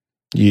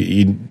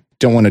 You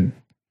don't want to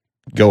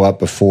go up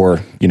before.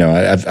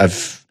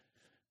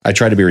 I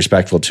try to be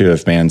respectful too.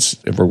 If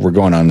we're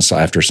going on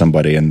after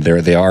somebody and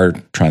they are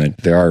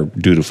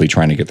dutifully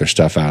trying to get their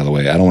stuff out of the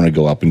way, I don't want to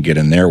go up and get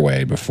in their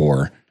way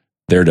before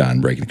they're done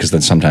breaking, because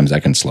then sometimes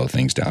that can slow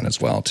things down as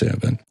well too.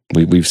 But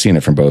we've seen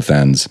it from both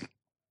ends.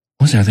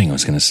 What was the other thing I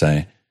was going to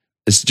say?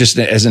 It's just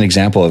as an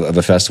example of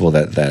a festival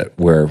that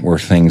where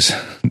things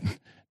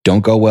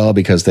don't go well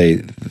because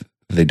they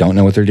don't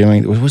know what they're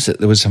doing. What was it?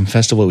 There was some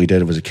festival we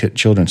did. It was a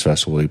children's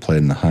festival we played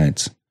in the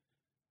Heights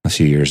a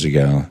few years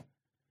ago.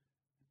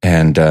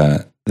 And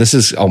this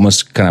is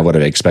almost kind of what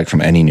I expect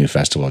from any new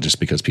festival, just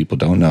because people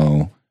don't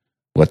know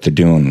what they're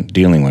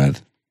dealing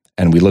with.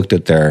 And we looked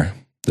at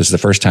this is the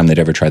first time they'd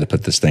ever tried to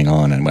put this thing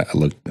on. And I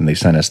looked, and they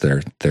sent us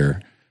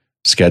their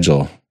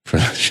schedule for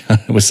the show.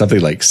 It was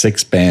something like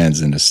 6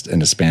 bands in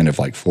a span of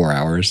like 4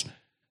 hours.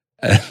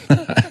 I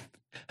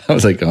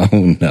was like, oh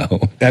no.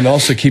 And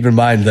also keep in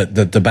mind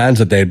that the bands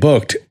that they had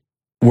booked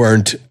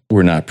were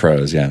not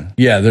pros. Yeah.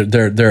 Yeah.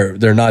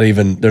 They're not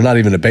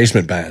even a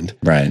basement band.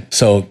 Right.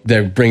 So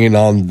they're bringing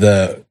on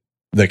the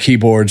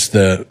keyboards,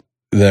 the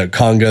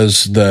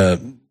congas,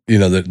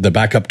 the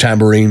backup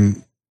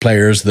tambourine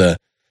players, the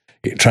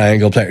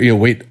triangle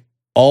player,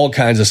 all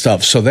kinds of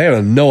stuff. So they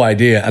have no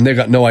idea, and they've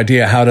got no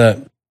idea how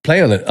to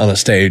play on a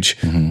stage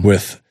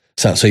with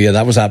sound. So yeah,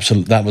 that was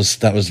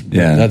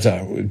that's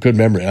a good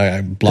memory.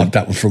 I blocked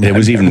that one from. It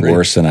was even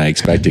worse than I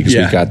expected, because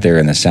we got there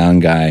and the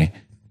sound guy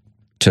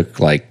took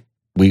like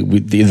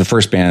the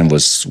first band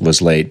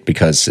was late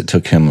because it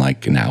took him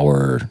like an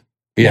hour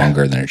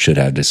longer than it should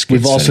have.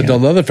 We've also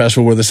done another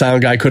festival where the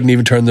sound guy couldn't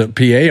even turn the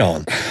PA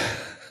on.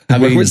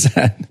 What was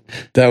that?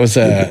 That was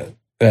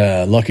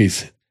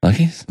Lucky's.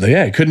 Lucky's?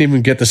 Yeah, he couldn't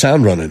even get the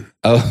sound running.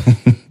 Oh.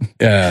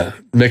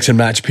 Mix and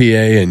match PA,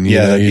 and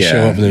you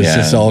show up and there's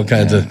just all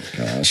kinds of.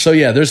 Gosh. So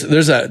yeah,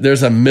 there's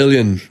a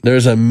million of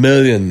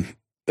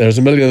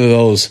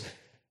those,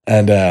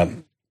 and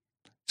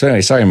so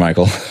anyway, sorry,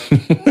 Michael.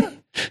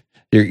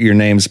 Your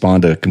name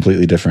spawned a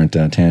completely different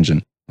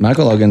tangent.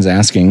 Michael Logan's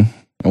asking,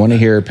 I want to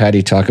hear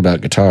Paddy talk about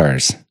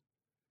guitars,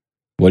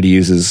 what he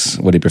uses,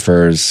 what he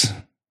prefers,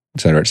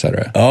 et cetera, et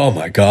cetera. Oh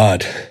my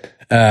God.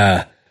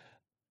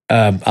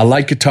 I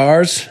like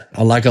guitars.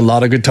 I like a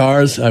lot of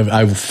guitars.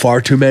 I've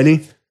far too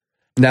many.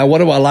 Now, what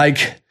do I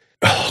like?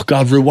 Oh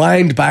God,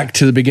 rewind back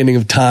to the beginning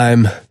of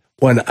time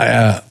when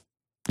the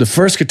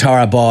first guitar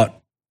I bought,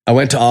 I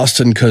went to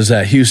Austin because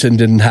Houston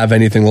didn't have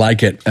anything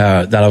like it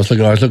that I was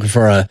looking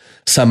for a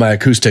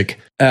semi-acoustic.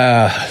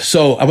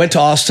 So I went to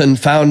Austin,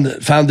 found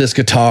this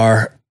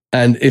guitar,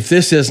 and if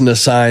this isn't a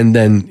sign,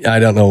 then I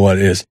don't know what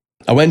is.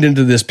 I went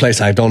into this place.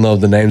 I don't know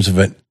the names of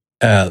it.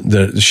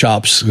 The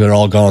shops, they're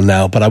all gone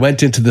now. But I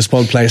went into this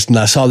one place and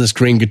I saw this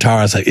green guitar.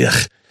 I was like,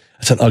 ugh,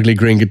 it's an ugly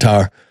green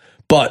guitar.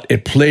 But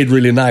it played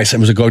really nice. It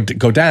was a Godin,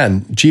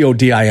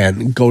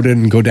 Godin,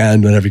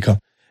 Godin, whatever you call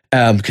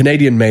it.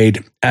 Canadian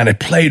made. And it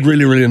played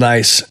really, really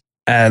nice.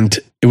 And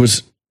it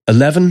was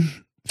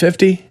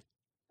 $11.50.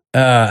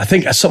 I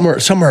think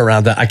somewhere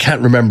around that. I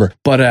can't remember.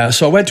 But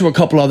so I went to a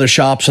couple other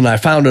shops and I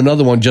found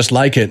another one just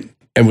like it.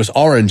 It was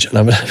orange. And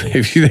I'm like,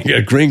 if you think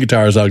a green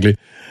guitar is ugly,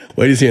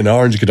 wait till you see an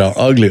orange guitar.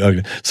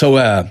 Ugly.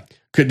 So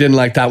didn't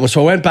like that one.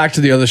 So I went back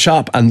to the other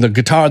shop, and the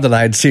guitar that I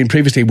had seen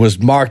previously was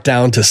marked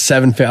down to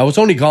 $750. I was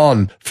only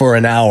gone for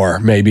an hour,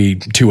 maybe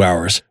 2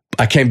 hours.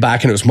 I came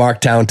back and it was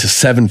marked down to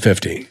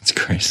 $750. It's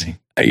crazy.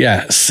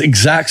 Yeah,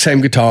 exact same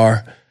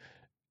guitar.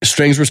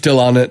 Strings were still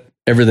on it,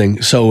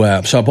 everything. So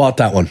I bought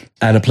that one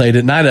and I played it.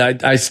 And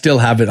I still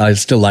have it. I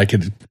still like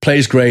it. It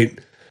plays great.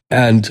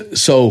 And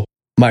so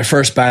my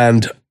first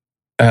band,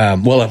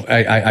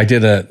 I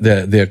did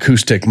the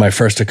acoustic, my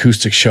first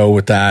acoustic show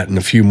with that, and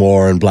a few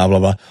more, and blah blah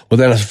blah. Well,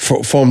 then I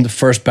formed the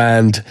first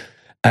band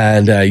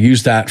and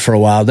used that for a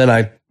while. Then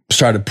I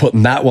started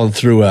putting that one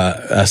through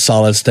a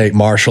solid state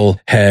Marshall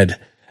head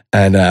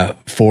and a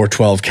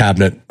 412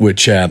 cabinet.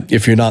 Which,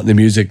 if you're not in the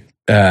music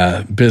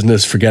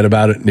business, forget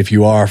about it, and if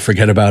you are,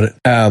 forget about it.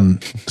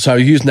 So I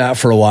was using that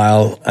for a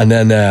while, and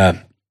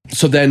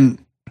then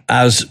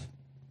as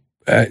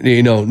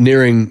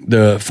nearing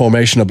the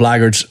formation of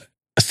Blackguards,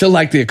 I still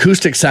like the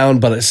acoustic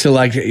sound, but I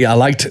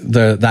liked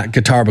that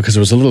guitar because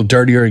it was a little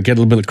dirtier and get a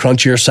little bit of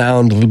crunchier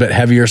sound, a little bit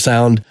heavier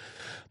sound.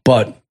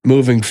 But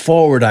moving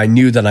forward, I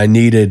knew that I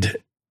needed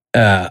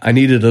a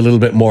little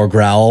bit more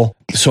growl.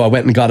 So I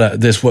went and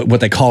got what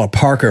they call a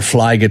Parker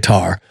Fly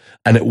guitar,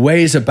 and it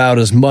weighs about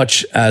as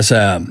much as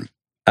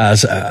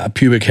a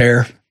pubic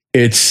hair.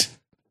 It's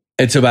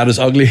about as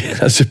ugly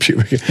as a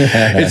pubic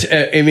hair.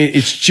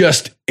 It's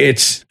just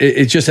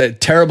a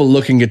terrible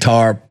looking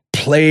guitar.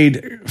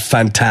 Played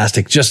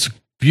fantastic, just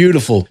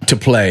beautiful to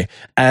play.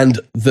 And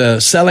the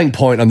selling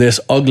point on this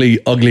ugly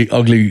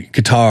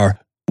guitar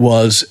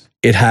was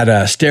it had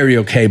a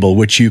stereo cable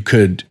which you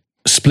could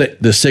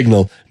split the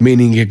signal,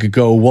 meaning you could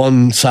go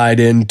one side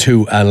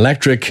into an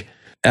electric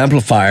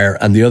amplifier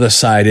and the other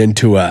side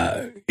into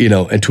a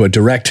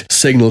direct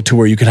signal to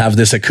where you could have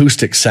this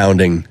acoustic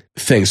sounding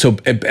thing. So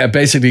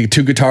basically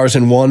 2 guitars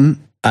in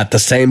one at the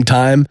same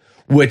time,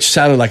 which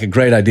sounded like a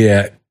great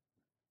idea,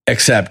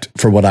 except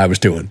for what I was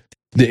doing.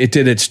 It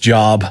did its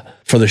job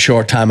for the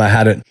short time I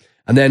had it.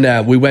 And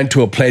then we went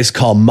to a place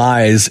called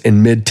Mize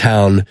in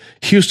Midtown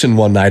Houston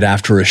one night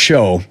after a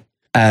show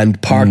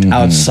and parked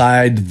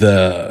outside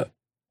the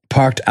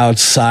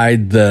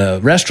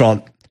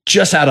restaurant,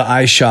 just out of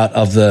eye shot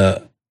of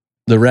the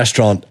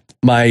restaurant.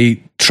 My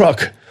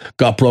truck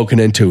got broken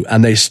into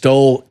and they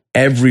stole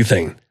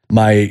everything.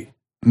 My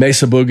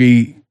Mesa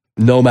Boogie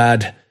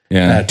Nomad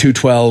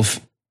 212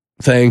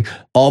 thing,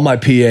 all my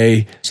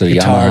PA, so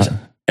guitars.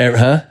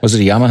 Was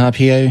it a Yamaha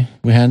PA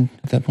we had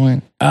at that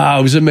point?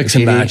 It was a mix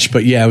and match,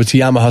 but yeah, it was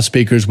Yamaha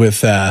speakers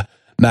with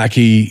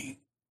Mackie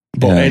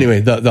But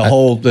anyway, the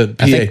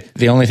PA. I think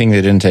the only thing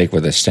they didn't take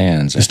were the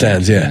stands. The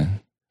stands, yeah.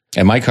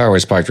 And my car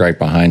was parked right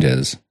behind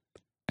his,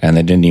 and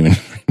they didn't even,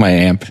 my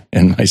amp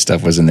and my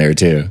stuff was in there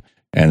too,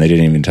 and they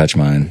didn't even touch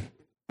mine.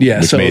 Yeah,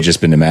 which may have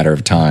just been a matter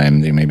of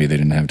time. Maybe they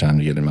didn't have time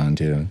to get them on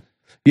too.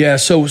 Yeah,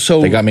 so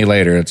they got me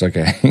later. It's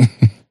okay.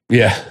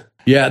 Yeah.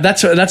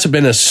 That's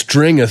been a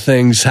string of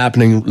things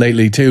happening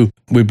lately too.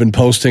 We've been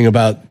posting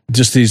about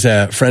just these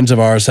friends of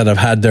ours that have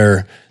had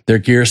their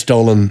gear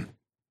stolen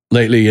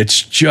lately.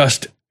 It's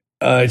just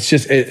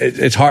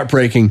it's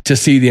heartbreaking to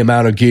see the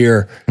amount of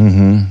gear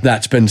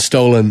that's been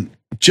stolen.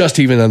 Just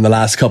even in the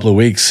last couple of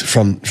weeks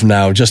from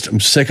now. Just I'm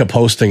sick of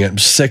posting it. I'm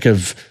sick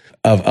of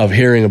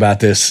hearing about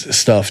this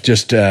stuff.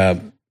 Just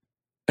and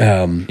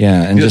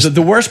just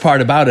the worst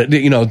part about it,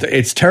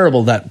 it's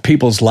terrible that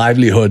people's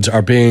livelihoods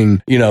are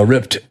being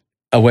ripped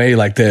away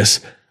like this.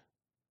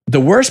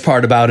 The worst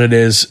part about it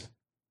is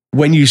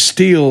when you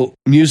steal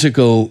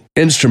musical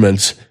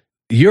instruments,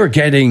 you're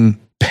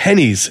getting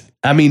pennies.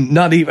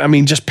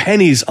 Just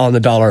pennies on the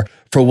dollar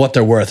for what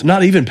they're worth.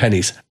 Not even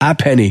pennies, a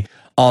penny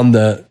on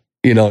the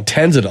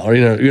tens of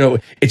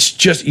dollars. It's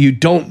just you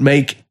don't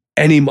make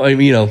any,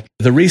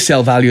 the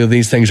resale value of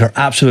these things are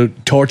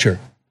absolute torture.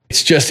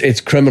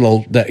 It's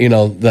criminal that,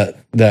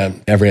 that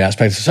every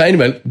aspect. So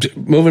anyway,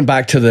 moving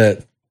back to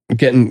the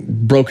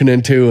getting broken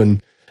into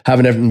and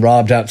having everything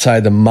robbed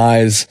outside the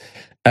Mize,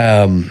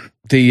 and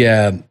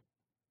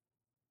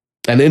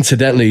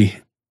incidentally,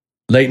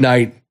 late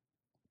night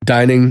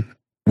dining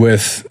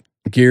with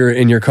gear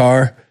in your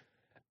car,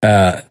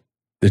 the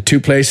two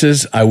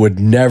places I would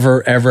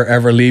never, ever,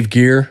 ever leave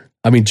gear.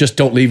 Just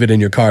don't leave it in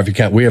your car if you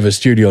can't. We have a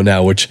studio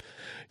now, which,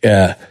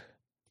 we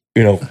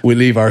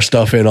leave our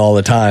stuff in all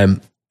the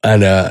time.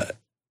 And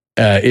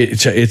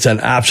it's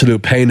an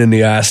absolute pain in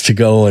the ass to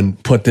go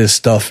and put this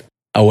stuff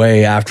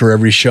away after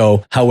every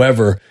show.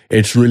 However,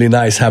 it's really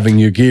nice having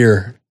your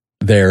gear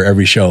there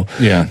every show.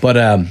 Yeah.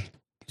 But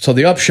so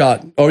the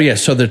upshot,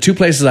 so the two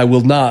places I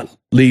will not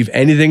leave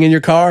anything in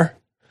your car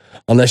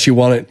unless you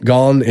want it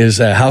gone is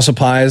House of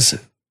Pies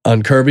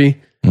on Kirby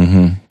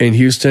in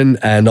Houston,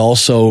 and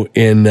also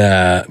in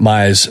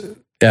Mize,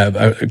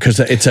 because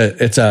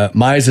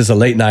Mize is a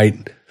late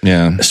night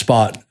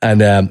spot,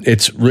 and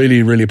it's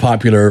really, really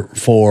popular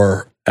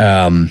for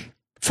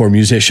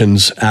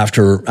musicians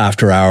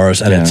after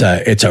hours, and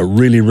it's a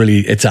really, really,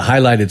 it's a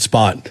highlighted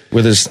spot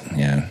where there's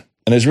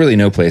really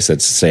no place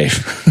that's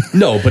safe.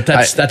 No, but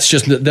that's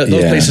just those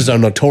places are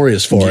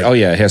notorious for it. Oh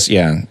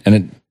yeah,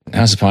 and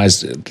House of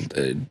Pies,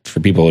 for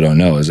people who don't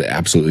know, is an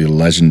absolutely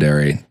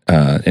legendary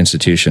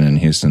institution in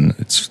Houston.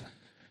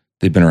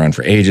 They've been around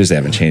for ages. They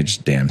haven't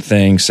changed a damn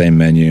thing. Same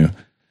menu,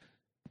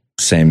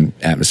 same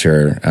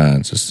atmosphere.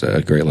 It's just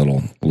a great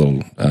little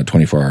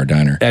 24-hour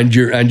diner. And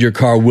your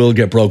car will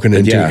get broken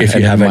into if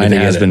you have mine anything.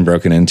 Has been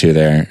broken into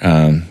there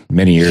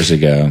many years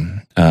ago,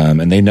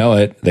 and they know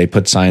it. They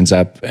put signs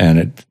up,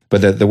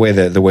 but the way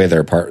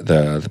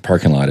the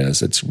parking lot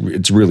is,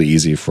 it's really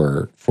easy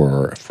for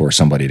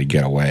somebody to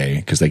get away,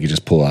 because they could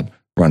just pull up,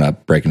 run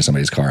up, break into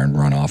somebody's car, and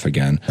run off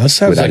again. That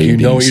sounds like you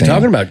know what you're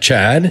talking about,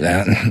 Chad.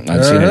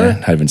 I've seen it. I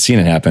haven't seen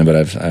it happen,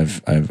 but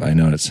I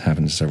know it's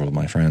happened to several of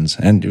my friends.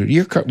 And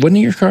your car,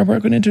 wasn't your car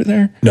broken into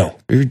there? No,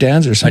 your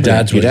dad's or something.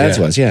 My dad's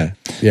was. Yeah.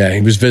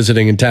 He was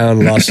visiting in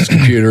town, lost his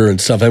computer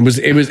and stuff. And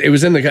it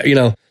was in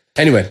the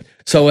Anyway,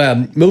 so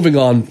moving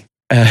on.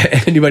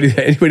 Anybody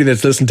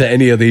that's listened to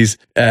any of these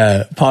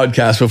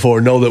podcasts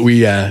before know that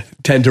we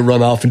tend to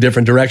run off in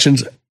different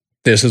directions.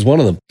 This is one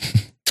of them.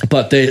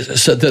 But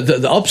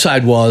the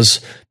upside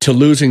was to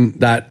losing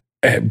that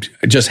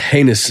just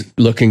heinous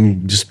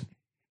looking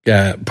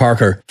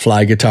Parker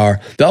Fly guitar.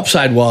 The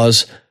upside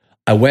was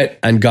I went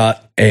and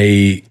got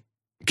a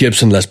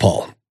Gibson Les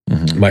Paul,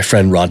 my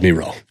friend Rodney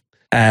Rowe,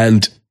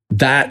 and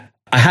that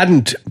I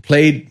hadn't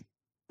played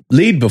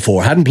lead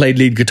before, hadn't played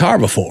lead guitar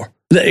before.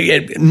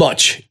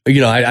 Much,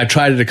 I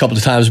tried it a couple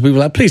of times. People were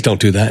like, please don't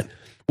do that.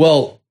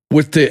 Well,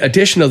 with the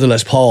addition of the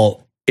Les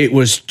Paul, it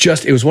was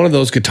one of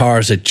those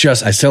guitars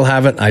that I still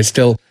have it. I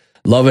still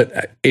love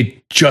it.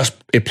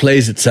 It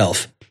plays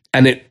itself.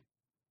 And it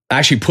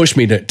actually pushed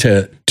me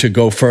to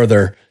go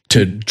further,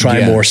 to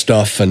try more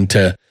stuff, and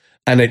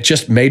it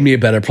just made me a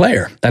better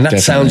player. And that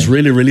sounds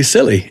really, really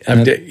silly.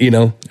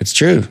 It's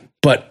true.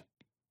 But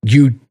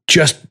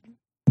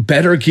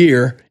better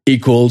gear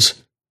equals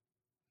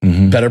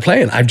better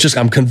playing.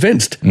 I'm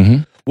convinced.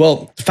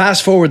 Well,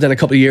 fast forward then a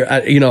couple of years,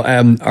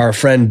 our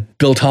friend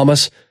Bill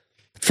Thomas,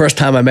 first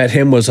time I met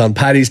him was on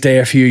Paddy's Day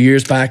a few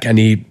years back. And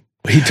he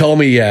told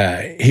me,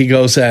 he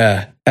goes,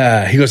 hey,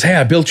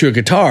 I built you a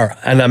guitar,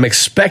 and I'm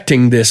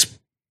expecting this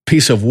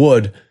piece of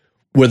wood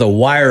with a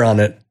wire on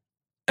it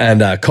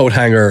and a coat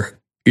hanger,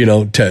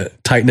 to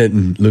tighten it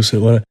and loosen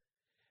it. Whatever.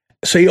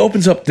 So he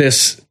opens up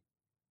this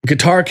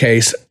guitar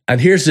case, and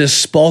here's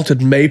this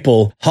spalted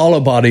maple hollow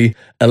body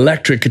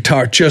electric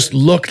guitar. Just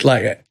looked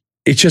like it.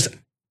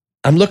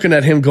 I'm looking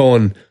at him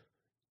going,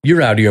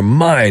 you're out of your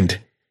mind.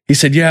 He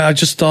said, yeah, I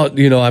just thought,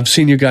 I've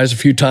seen you guys a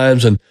few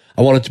times, and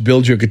I wanted to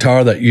build you a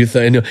guitar that you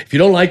think, if you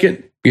don't like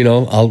it,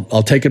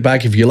 I'll take it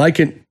back. If you like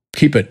it,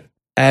 keep it.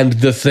 And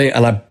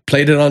I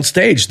played it on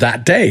stage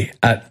that day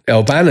at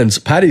O'Bannon's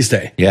Paddy's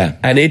Day. Yeah.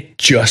 And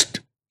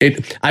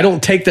I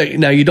don't take that.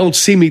 Now, you don't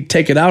see me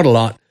take it out a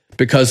lot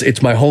because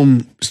it's my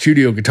home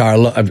studio guitar.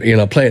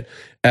 I play it.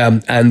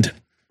 And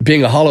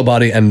being a hollow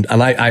body, and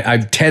I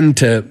tend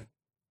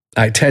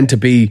to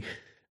be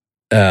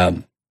a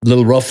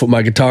little rough with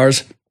my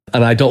guitars,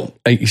 and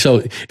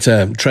so it's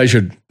a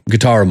treasured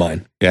guitar of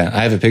mine. Yeah.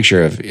 I have a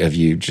picture of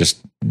you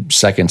just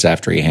seconds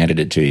after he handed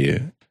it to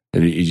you.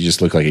 You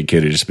just look like a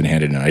kid who just been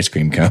handed an ice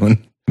cream cone.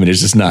 I mean,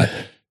 it's just not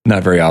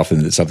very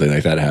often that something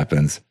like that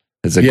happens.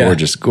 It's a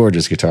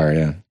gorgeous guitar.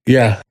 Yeah.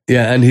 Yeah.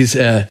 Yeah. And he's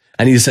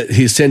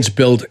since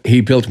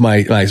built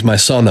my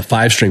son a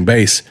 5-string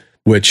bass,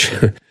 which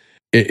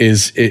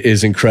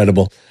is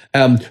incredible.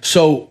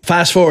 So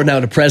fast forward now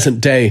to present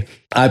day,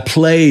 I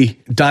play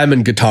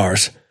Diamond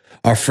guitars.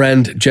 Our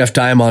friend Jeff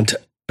Diamond,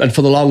 and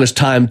for the longest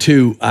time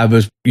too, I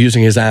was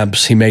using his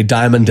amps. He made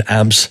Diamond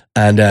amps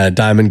and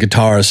Diamond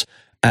guitars.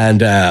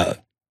 And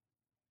a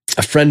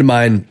friend of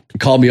mine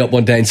called me up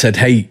one day and said,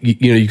 "Hey,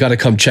 you got to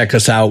come check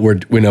us out.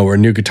 We're a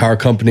new guitar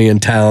company in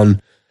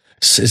town.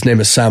 His name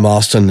is Sam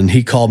Austin." And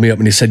he called me up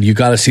and he said, "You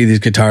got to see these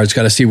guitars.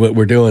 Got to see what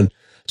we're doing."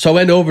 So I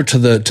went over to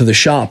the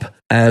shop,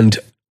 and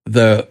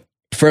the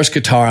first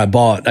guitar I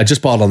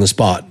just bought on the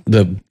spot.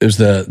 It was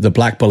the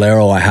black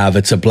Bolero I have.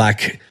 It's a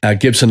black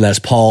Gibson Les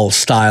Paul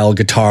style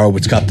guitar.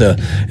 It's got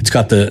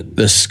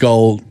the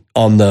skull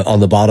on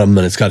the bottom,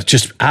 and it's got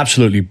just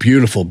absolutely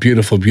beautiful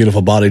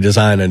body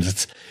design, and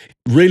it's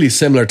really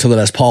similar to the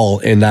Les Paul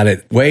in that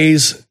it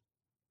weighs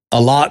a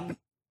lot,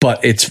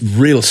 but it's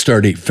real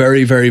sturdy,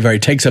 very, very, very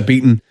takes a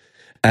beating,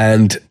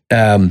 and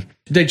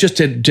they just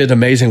did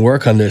amazing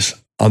work on this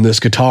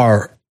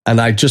guitar,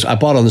 and I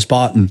bought on the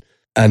spot,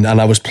 and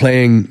I was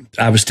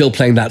still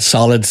playing that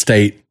solid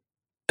state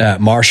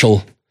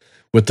Marshall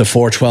with the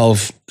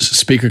 412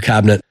 speaker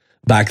cabinet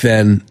back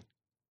then.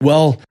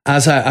 Well,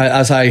 as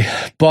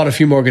I bought a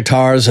few more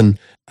guitars, and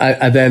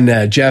I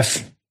then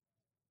Jeff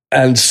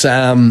and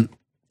Sam,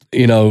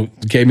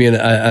 gave me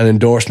an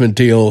endorsement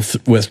deal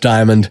with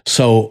Diamond.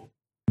 So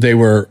I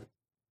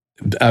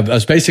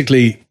was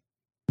basically,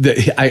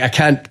 I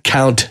can't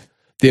count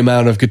the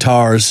amount of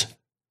guitars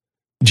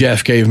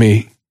Jeff gave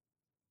me.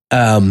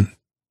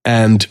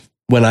 And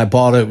when I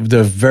bought it,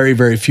 the very,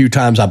 very few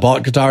times I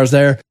bought guitars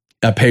there,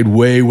 I paid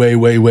way, way,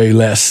 way, way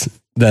less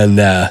than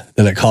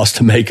it cost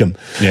to make them.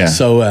 Yeah.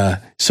 So I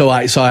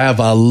have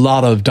a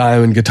lot of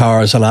Diamond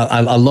guitars, and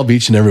I love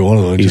each and every one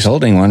of them. He's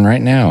holding one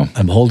right now.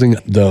 I'm holding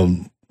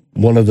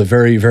one of the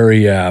very,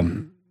 very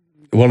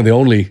one of the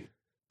only.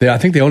 I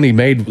think they only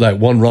made like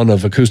one run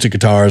of acoustic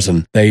guitars,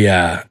 and they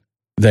abandoned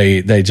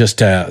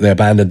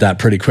that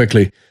pretty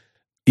quickly.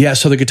 Yeah.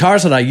 So the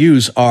guitars that I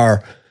use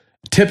are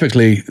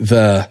typically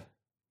the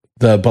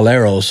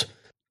Boleros.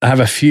 I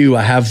have a few.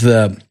 I have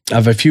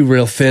a few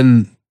real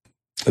thin.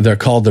 They're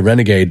called the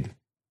Renegade,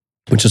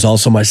 which is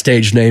also my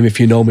stage name if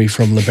you know me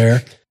from Le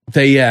Bear.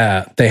 They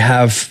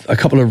have a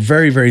couple of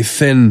very, very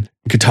thin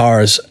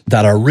guitars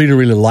that are really,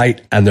 really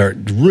light, and they're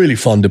really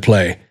fun to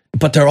play.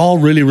 But they're all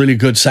really, really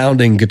good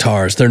sounding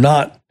guitars. They're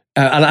not,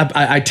 and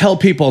I tell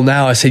people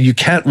now, I say you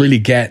can't really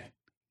get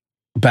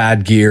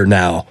bad gear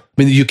now.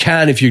 I mean, you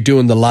can if you're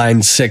doing the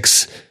Line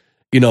 6,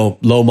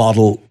 low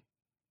model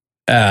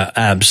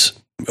amps,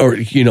 or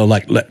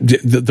like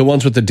the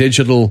ones with the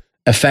digital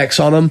effects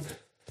on them.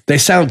 They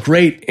sound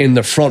great in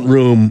the front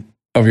room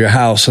of your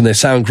house, and they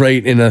sound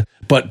great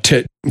but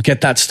to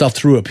get that stuff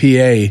through a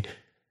PA,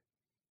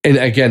 and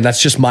again, that's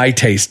just my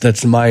taste.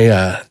 That's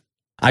my,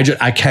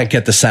 I can't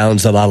get the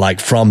sounds that I like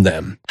from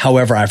them.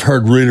 However, I've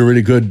heard really,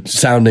 really good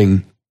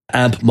sounding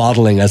amp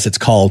modeling, as it's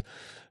called.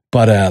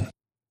 But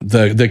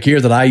the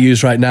gear that I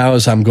use right now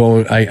is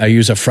I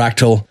use a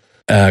Fractal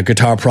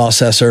guitar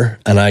processor,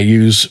 and I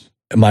use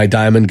my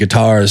Diamond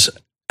guitars.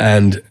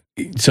 And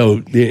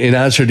so in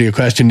answer to your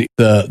question,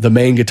 the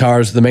main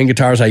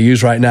guitars I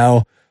use right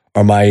now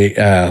are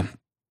my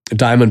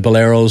Diamond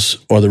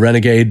Boleros or the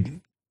Renegade.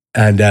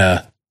 And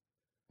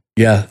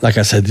like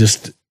I said,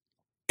 just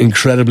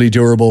incredibly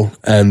durable,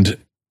 and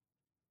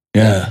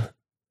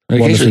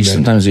occasionally,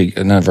 sometimes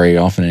not very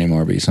often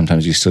anymore, but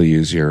sometimes you still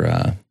use your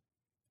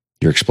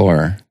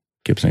Explorer,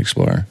 Gibson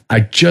Explorer. I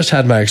just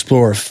had my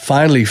Explorer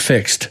finally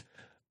fixed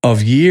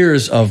of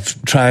years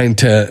of trying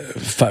to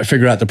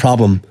figure out the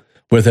problem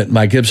with it.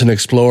 My Gibson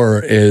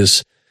Explorer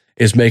is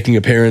making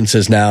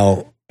appearances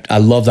now. I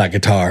love that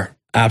guitar.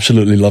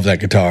 Absolutely love that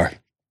guitar.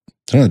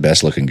 It's one of the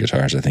best looking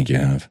guitars I think you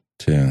have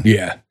too.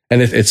 Yeah.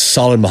 And it's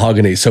solid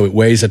mahogany, so it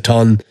weighs a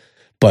ton,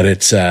 but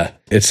it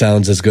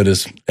sounds as good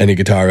as any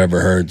guitar I've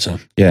ever heard. So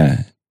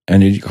yeah.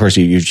 And of course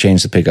you've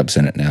changed the pickups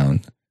in it now.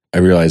 I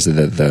realized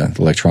that the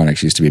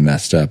electronics used to be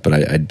messed up, but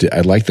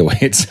I like the way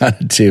it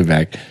sounded too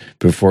back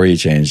before you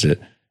changed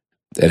it.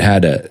 It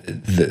had a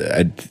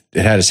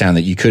sound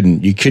that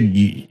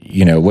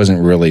it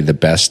wasn't really the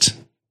best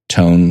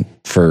tone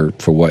for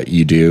what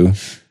you do,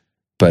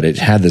 but it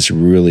had this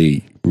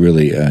really,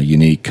 really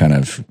unique kind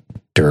of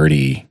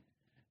dirty,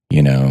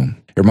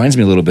 it reminds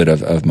me a little bit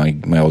of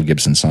my old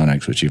Gibson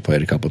Sonics, which you've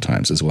played a couple of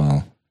times as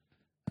well.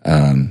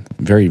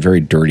 Very, very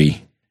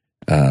dirty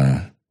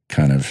kind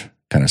of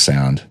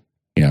sound.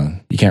 You know,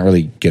 you can't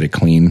really get a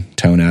clean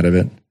tone out of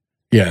it.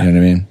 Yeah. You know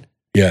what I mean?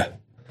 Yeah.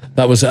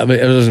 It was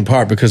in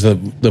part because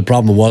the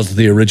problem was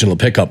the original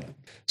pickup.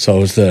 So it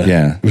was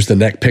the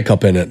neck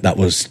pickup in it that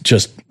was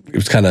just,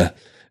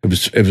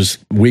 it was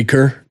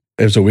weaker.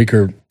 It was a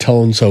weaker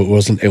tone. So it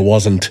wasn't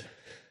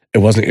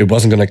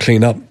going to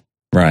clean up.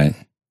 Right.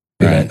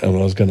 Right.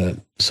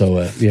 And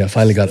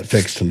finally got it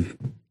fixed and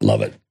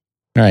love it.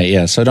 All right.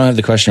 Yeah. So I don't have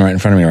the question right in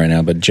front of me right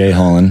now, but Jay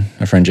Holland,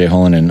 our friend Jay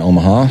Holland in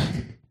Omaha,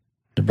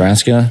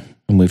 Nebraska,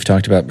 whom we've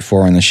talked about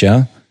before on the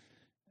show,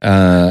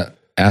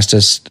 asked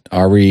us,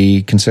 are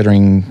we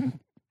considering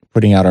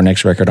putting out our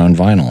next record on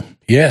vinyl?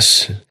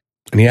 Yes.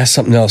 And he asked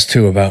something else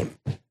too about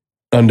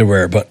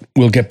underwear, but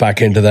we'll get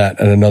back into that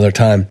at another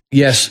time.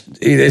 Yes.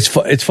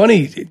 It's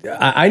funny.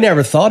 I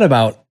never thought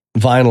about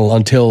vinyl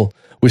until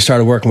we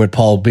started working with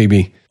Paul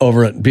Beebe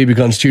over at BB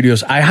Gun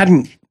Studios.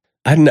 I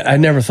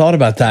never thought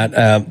about that.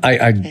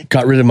 I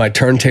got rid of my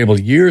turntable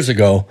years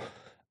ago,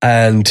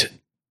 and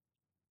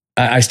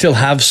I still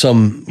have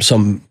some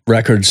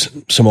records,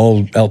 some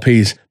old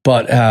LPs.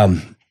 But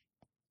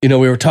we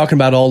were talking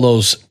about all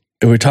those.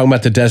 We were talking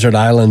about the Desert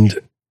Island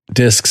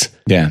discs.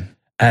 Yeah,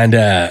 and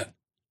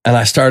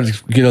I started.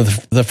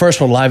 The first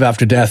one, Live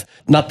After Death,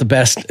 not the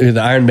best. The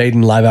Iron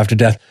Maiden Live After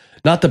Death,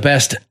 not the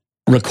best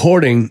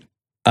recording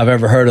I've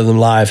ever heard of them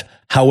live.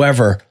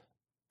 However,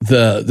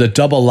 the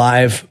double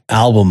live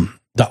album,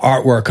 the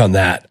artwork on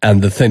that,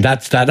 and the thing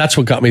that's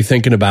what got me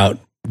thinking about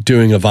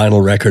doing a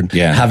vinyl record.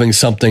 Yeah, having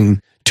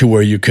something to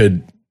where you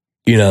could,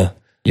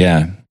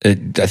 Yeah, I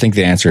think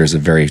the answer is a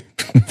very,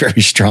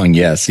 very strong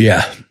yes.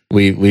 Yeah,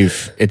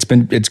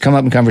 it's come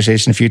up in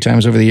conversation a few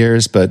times over the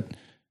years, but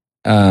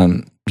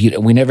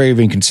we never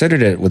even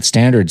considered it with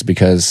standards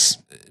because,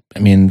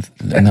 and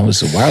that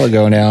was a while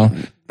ago now.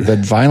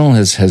 But vinyl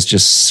has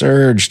just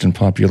surged in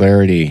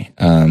popularity.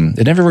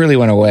 It never really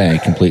went away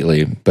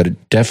completely, but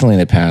it definitely in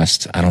the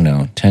past,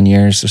 10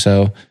 years or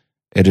so,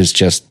 it has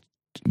just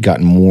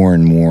gotten more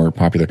and more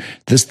popular.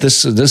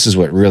 This is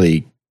what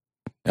really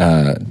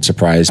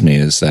surprised me,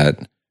 is that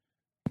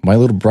my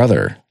little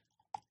brother,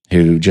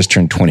 who just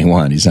turned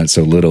 21, he's not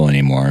so little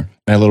anymore.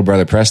 My little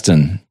brother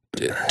Preston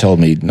told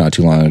me not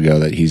too long ago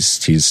that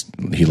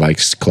he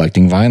likes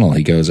collecting vinyl.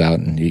 He goes out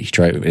and he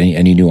tries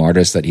any new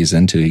artist that he's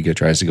into. He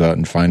tries to go out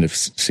and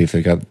see if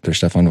they got their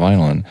stuff on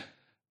vinyl. And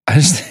I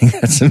just think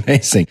that's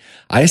amazing.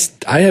 I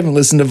haven't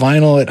listened to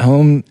vinyl at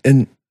home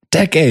in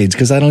decades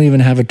because I don't even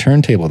have a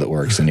turntable that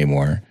works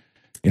anymore.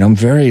 I'm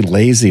very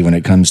lazy when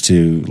it comes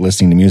to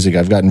listening to music.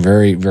 I've gotten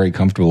very, very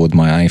comfortable with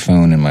my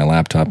iPhone and my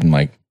laptop and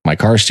my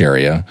car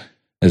stereo.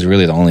 Is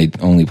really the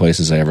only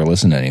places I ever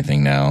listen to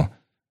anything now.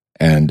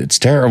 And it's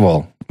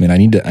terrible. I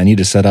need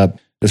to set up.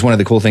 That's one of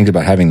the cool things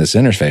about having this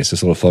interface,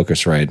 this little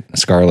Focusrite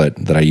Scarlett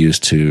that I use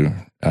to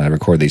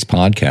record these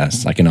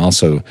podcasts. I can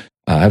also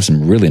have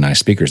some really nice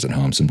speakers at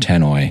home, some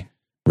Tannoy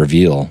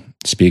Reveal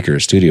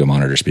speakers, studio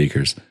monitor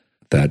speakers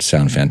that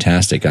sound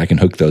fantastic. I can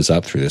hook those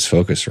up through this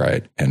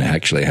Focusrite and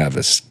actually have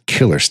this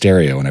killer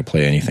stereo when I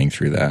play anything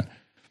through that.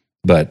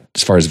 But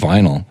as far as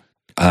vinyl,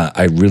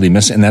 I really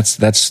miss it. And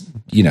that's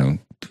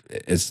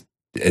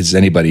as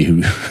anybody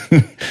who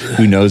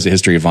knows the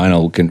history of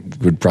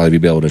vinyl would probably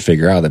be able to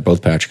figure out, that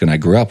both Patrick and I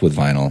grew up with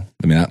vinyl.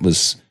 That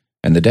was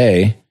in the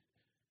day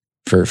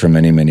for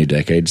many, many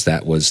decades.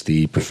 That was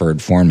the preferred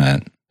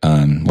format.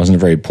 Wasn't a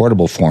very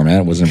portable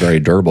format. It wasn't a very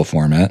durable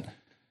format,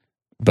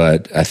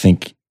 but I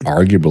think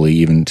arguably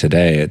even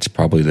today, it's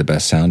probably the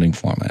best sounding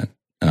format.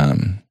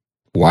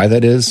 Why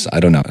that is, I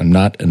don't know. I'm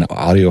not an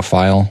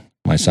audiophile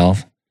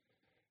myself,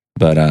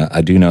 but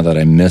I do know that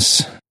I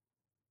miss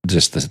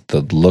just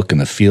the look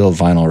and the feel of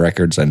vinyl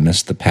records. I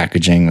miss the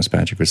packaging, as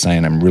Patrick was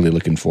saying. I'm really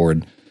looking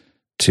forward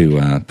to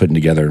putting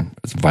together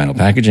vinyl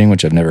packaging,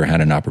 which I've never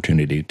had an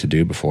opportunity to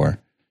do before.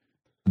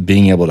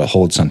 Being able to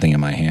hold something in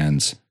my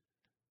hands,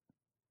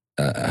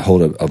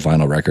 hold a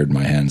vinyl record in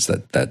my hands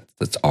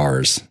that's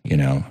ours.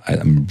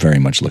 I'm very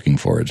much looking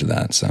forward to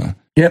that. So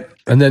yep.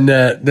 And then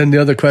the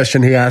other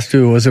question he asked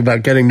too was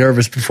about getting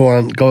nervous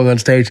before going on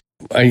stage.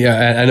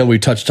 I know we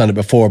touched on it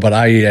before, but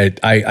I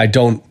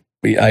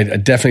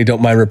definitely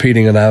don't mind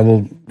repeating, and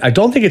I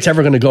don't think it's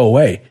ever going to go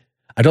away.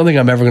 I don't think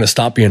I'm ever going to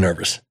stop being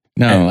nervous.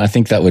 No, I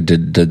think that would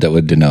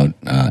denote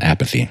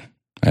apathy.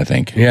 I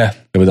think, yeah,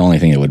 it was the only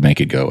thing that would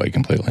make it go away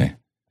completely.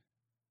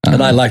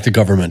 And I like the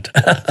government.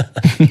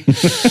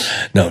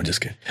 No, I'm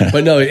just kidding.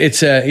 But no,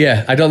 it's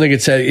I don't think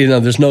it's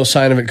there's no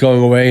sign of it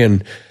going away,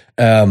 and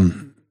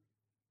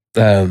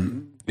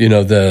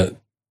the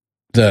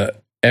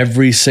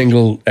every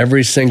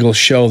single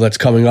show that's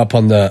coming up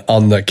on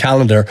the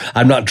calendar,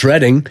 I'm not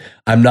dreading.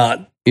 I'm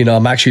not,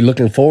 I'm actually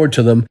looking forward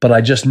to them. But I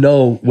just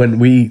know when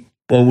we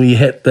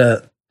hit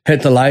the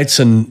lights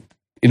and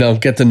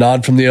get the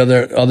nod from the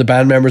other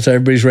band members,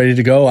 everybody's ready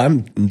to go.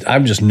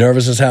 I'm just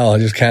nervous as hell. I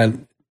just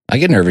can't. I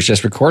get nervous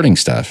just recording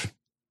stuff.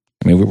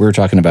 We were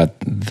talking about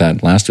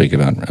that last week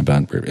about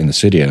in the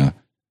studio.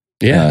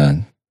 Yeah,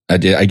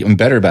 I'm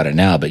better about it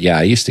now. But yeah,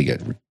 I used to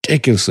get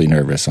ridiculously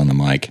nervous on the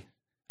mic.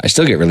 I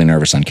still get really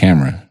nervous on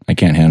camera. I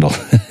can't handle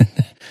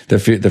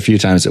the few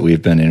times that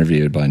we've been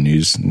interviewed by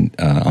news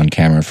on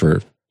camera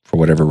for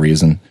whatever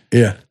reason.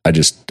 Yeah.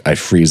 I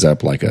freeze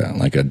up like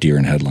a deer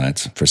in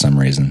headlights for some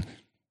reason.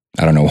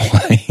 I don't know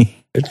why.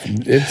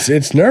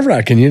 It's nerve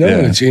wracking, you know.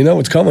 Yeah. You know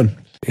it's coming.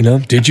 You know,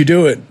 did you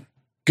do it?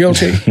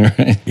 Guilty.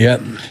 Right? Yeah.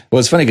 Well,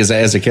 it's funny because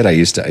as a kid, I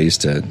used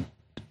to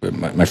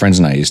my friends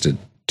and I used to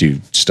do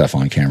stuff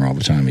on camera all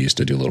the time. I used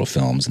to do little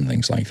films and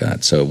things like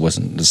that. So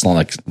it's not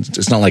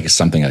like it's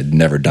something I'd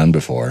never done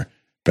before.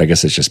 But I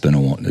guess it's just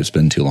it's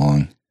been too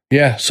long.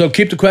 Yeah. So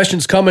keep the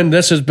questions coming.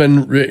 This has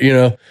been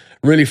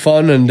really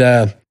fun,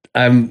 and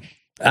I'm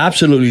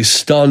absolutely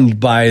stunned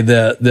by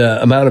the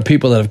amount of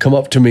people that have come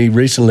up to me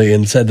recently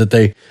and said that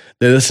they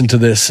listened to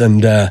this,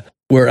 and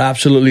we're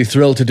absolutely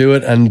thrilled to do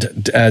it,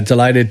 and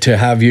delighted to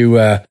have you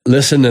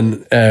listen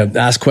and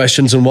ask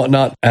questions and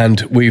whatnot.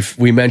 And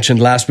we mentioned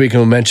last week,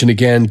 and we'll mention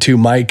again too,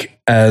 Mike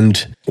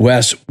and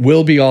Wes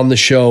will be on the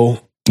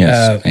show.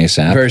 Yes,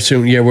 ASAP. Very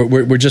soon. Yeah,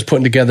 we're just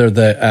putting together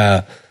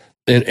the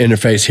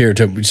interface here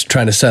just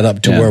trying to set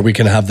up to where we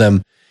can have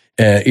them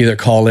either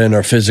call in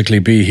or physically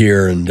be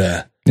here. And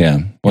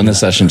well, the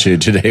session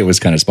today was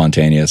kind of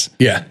spontaneous.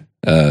 Yeah.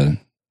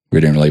 We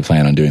didn't really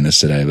plan on doing this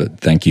today, but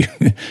thank you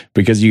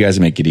because you guys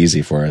make it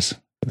easy for us,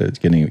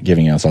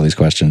 giving us all these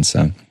questions.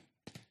 So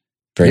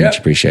very much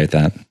appreciate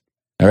that.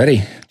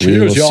 Alrighty, we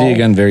will see you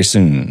again very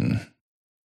soon.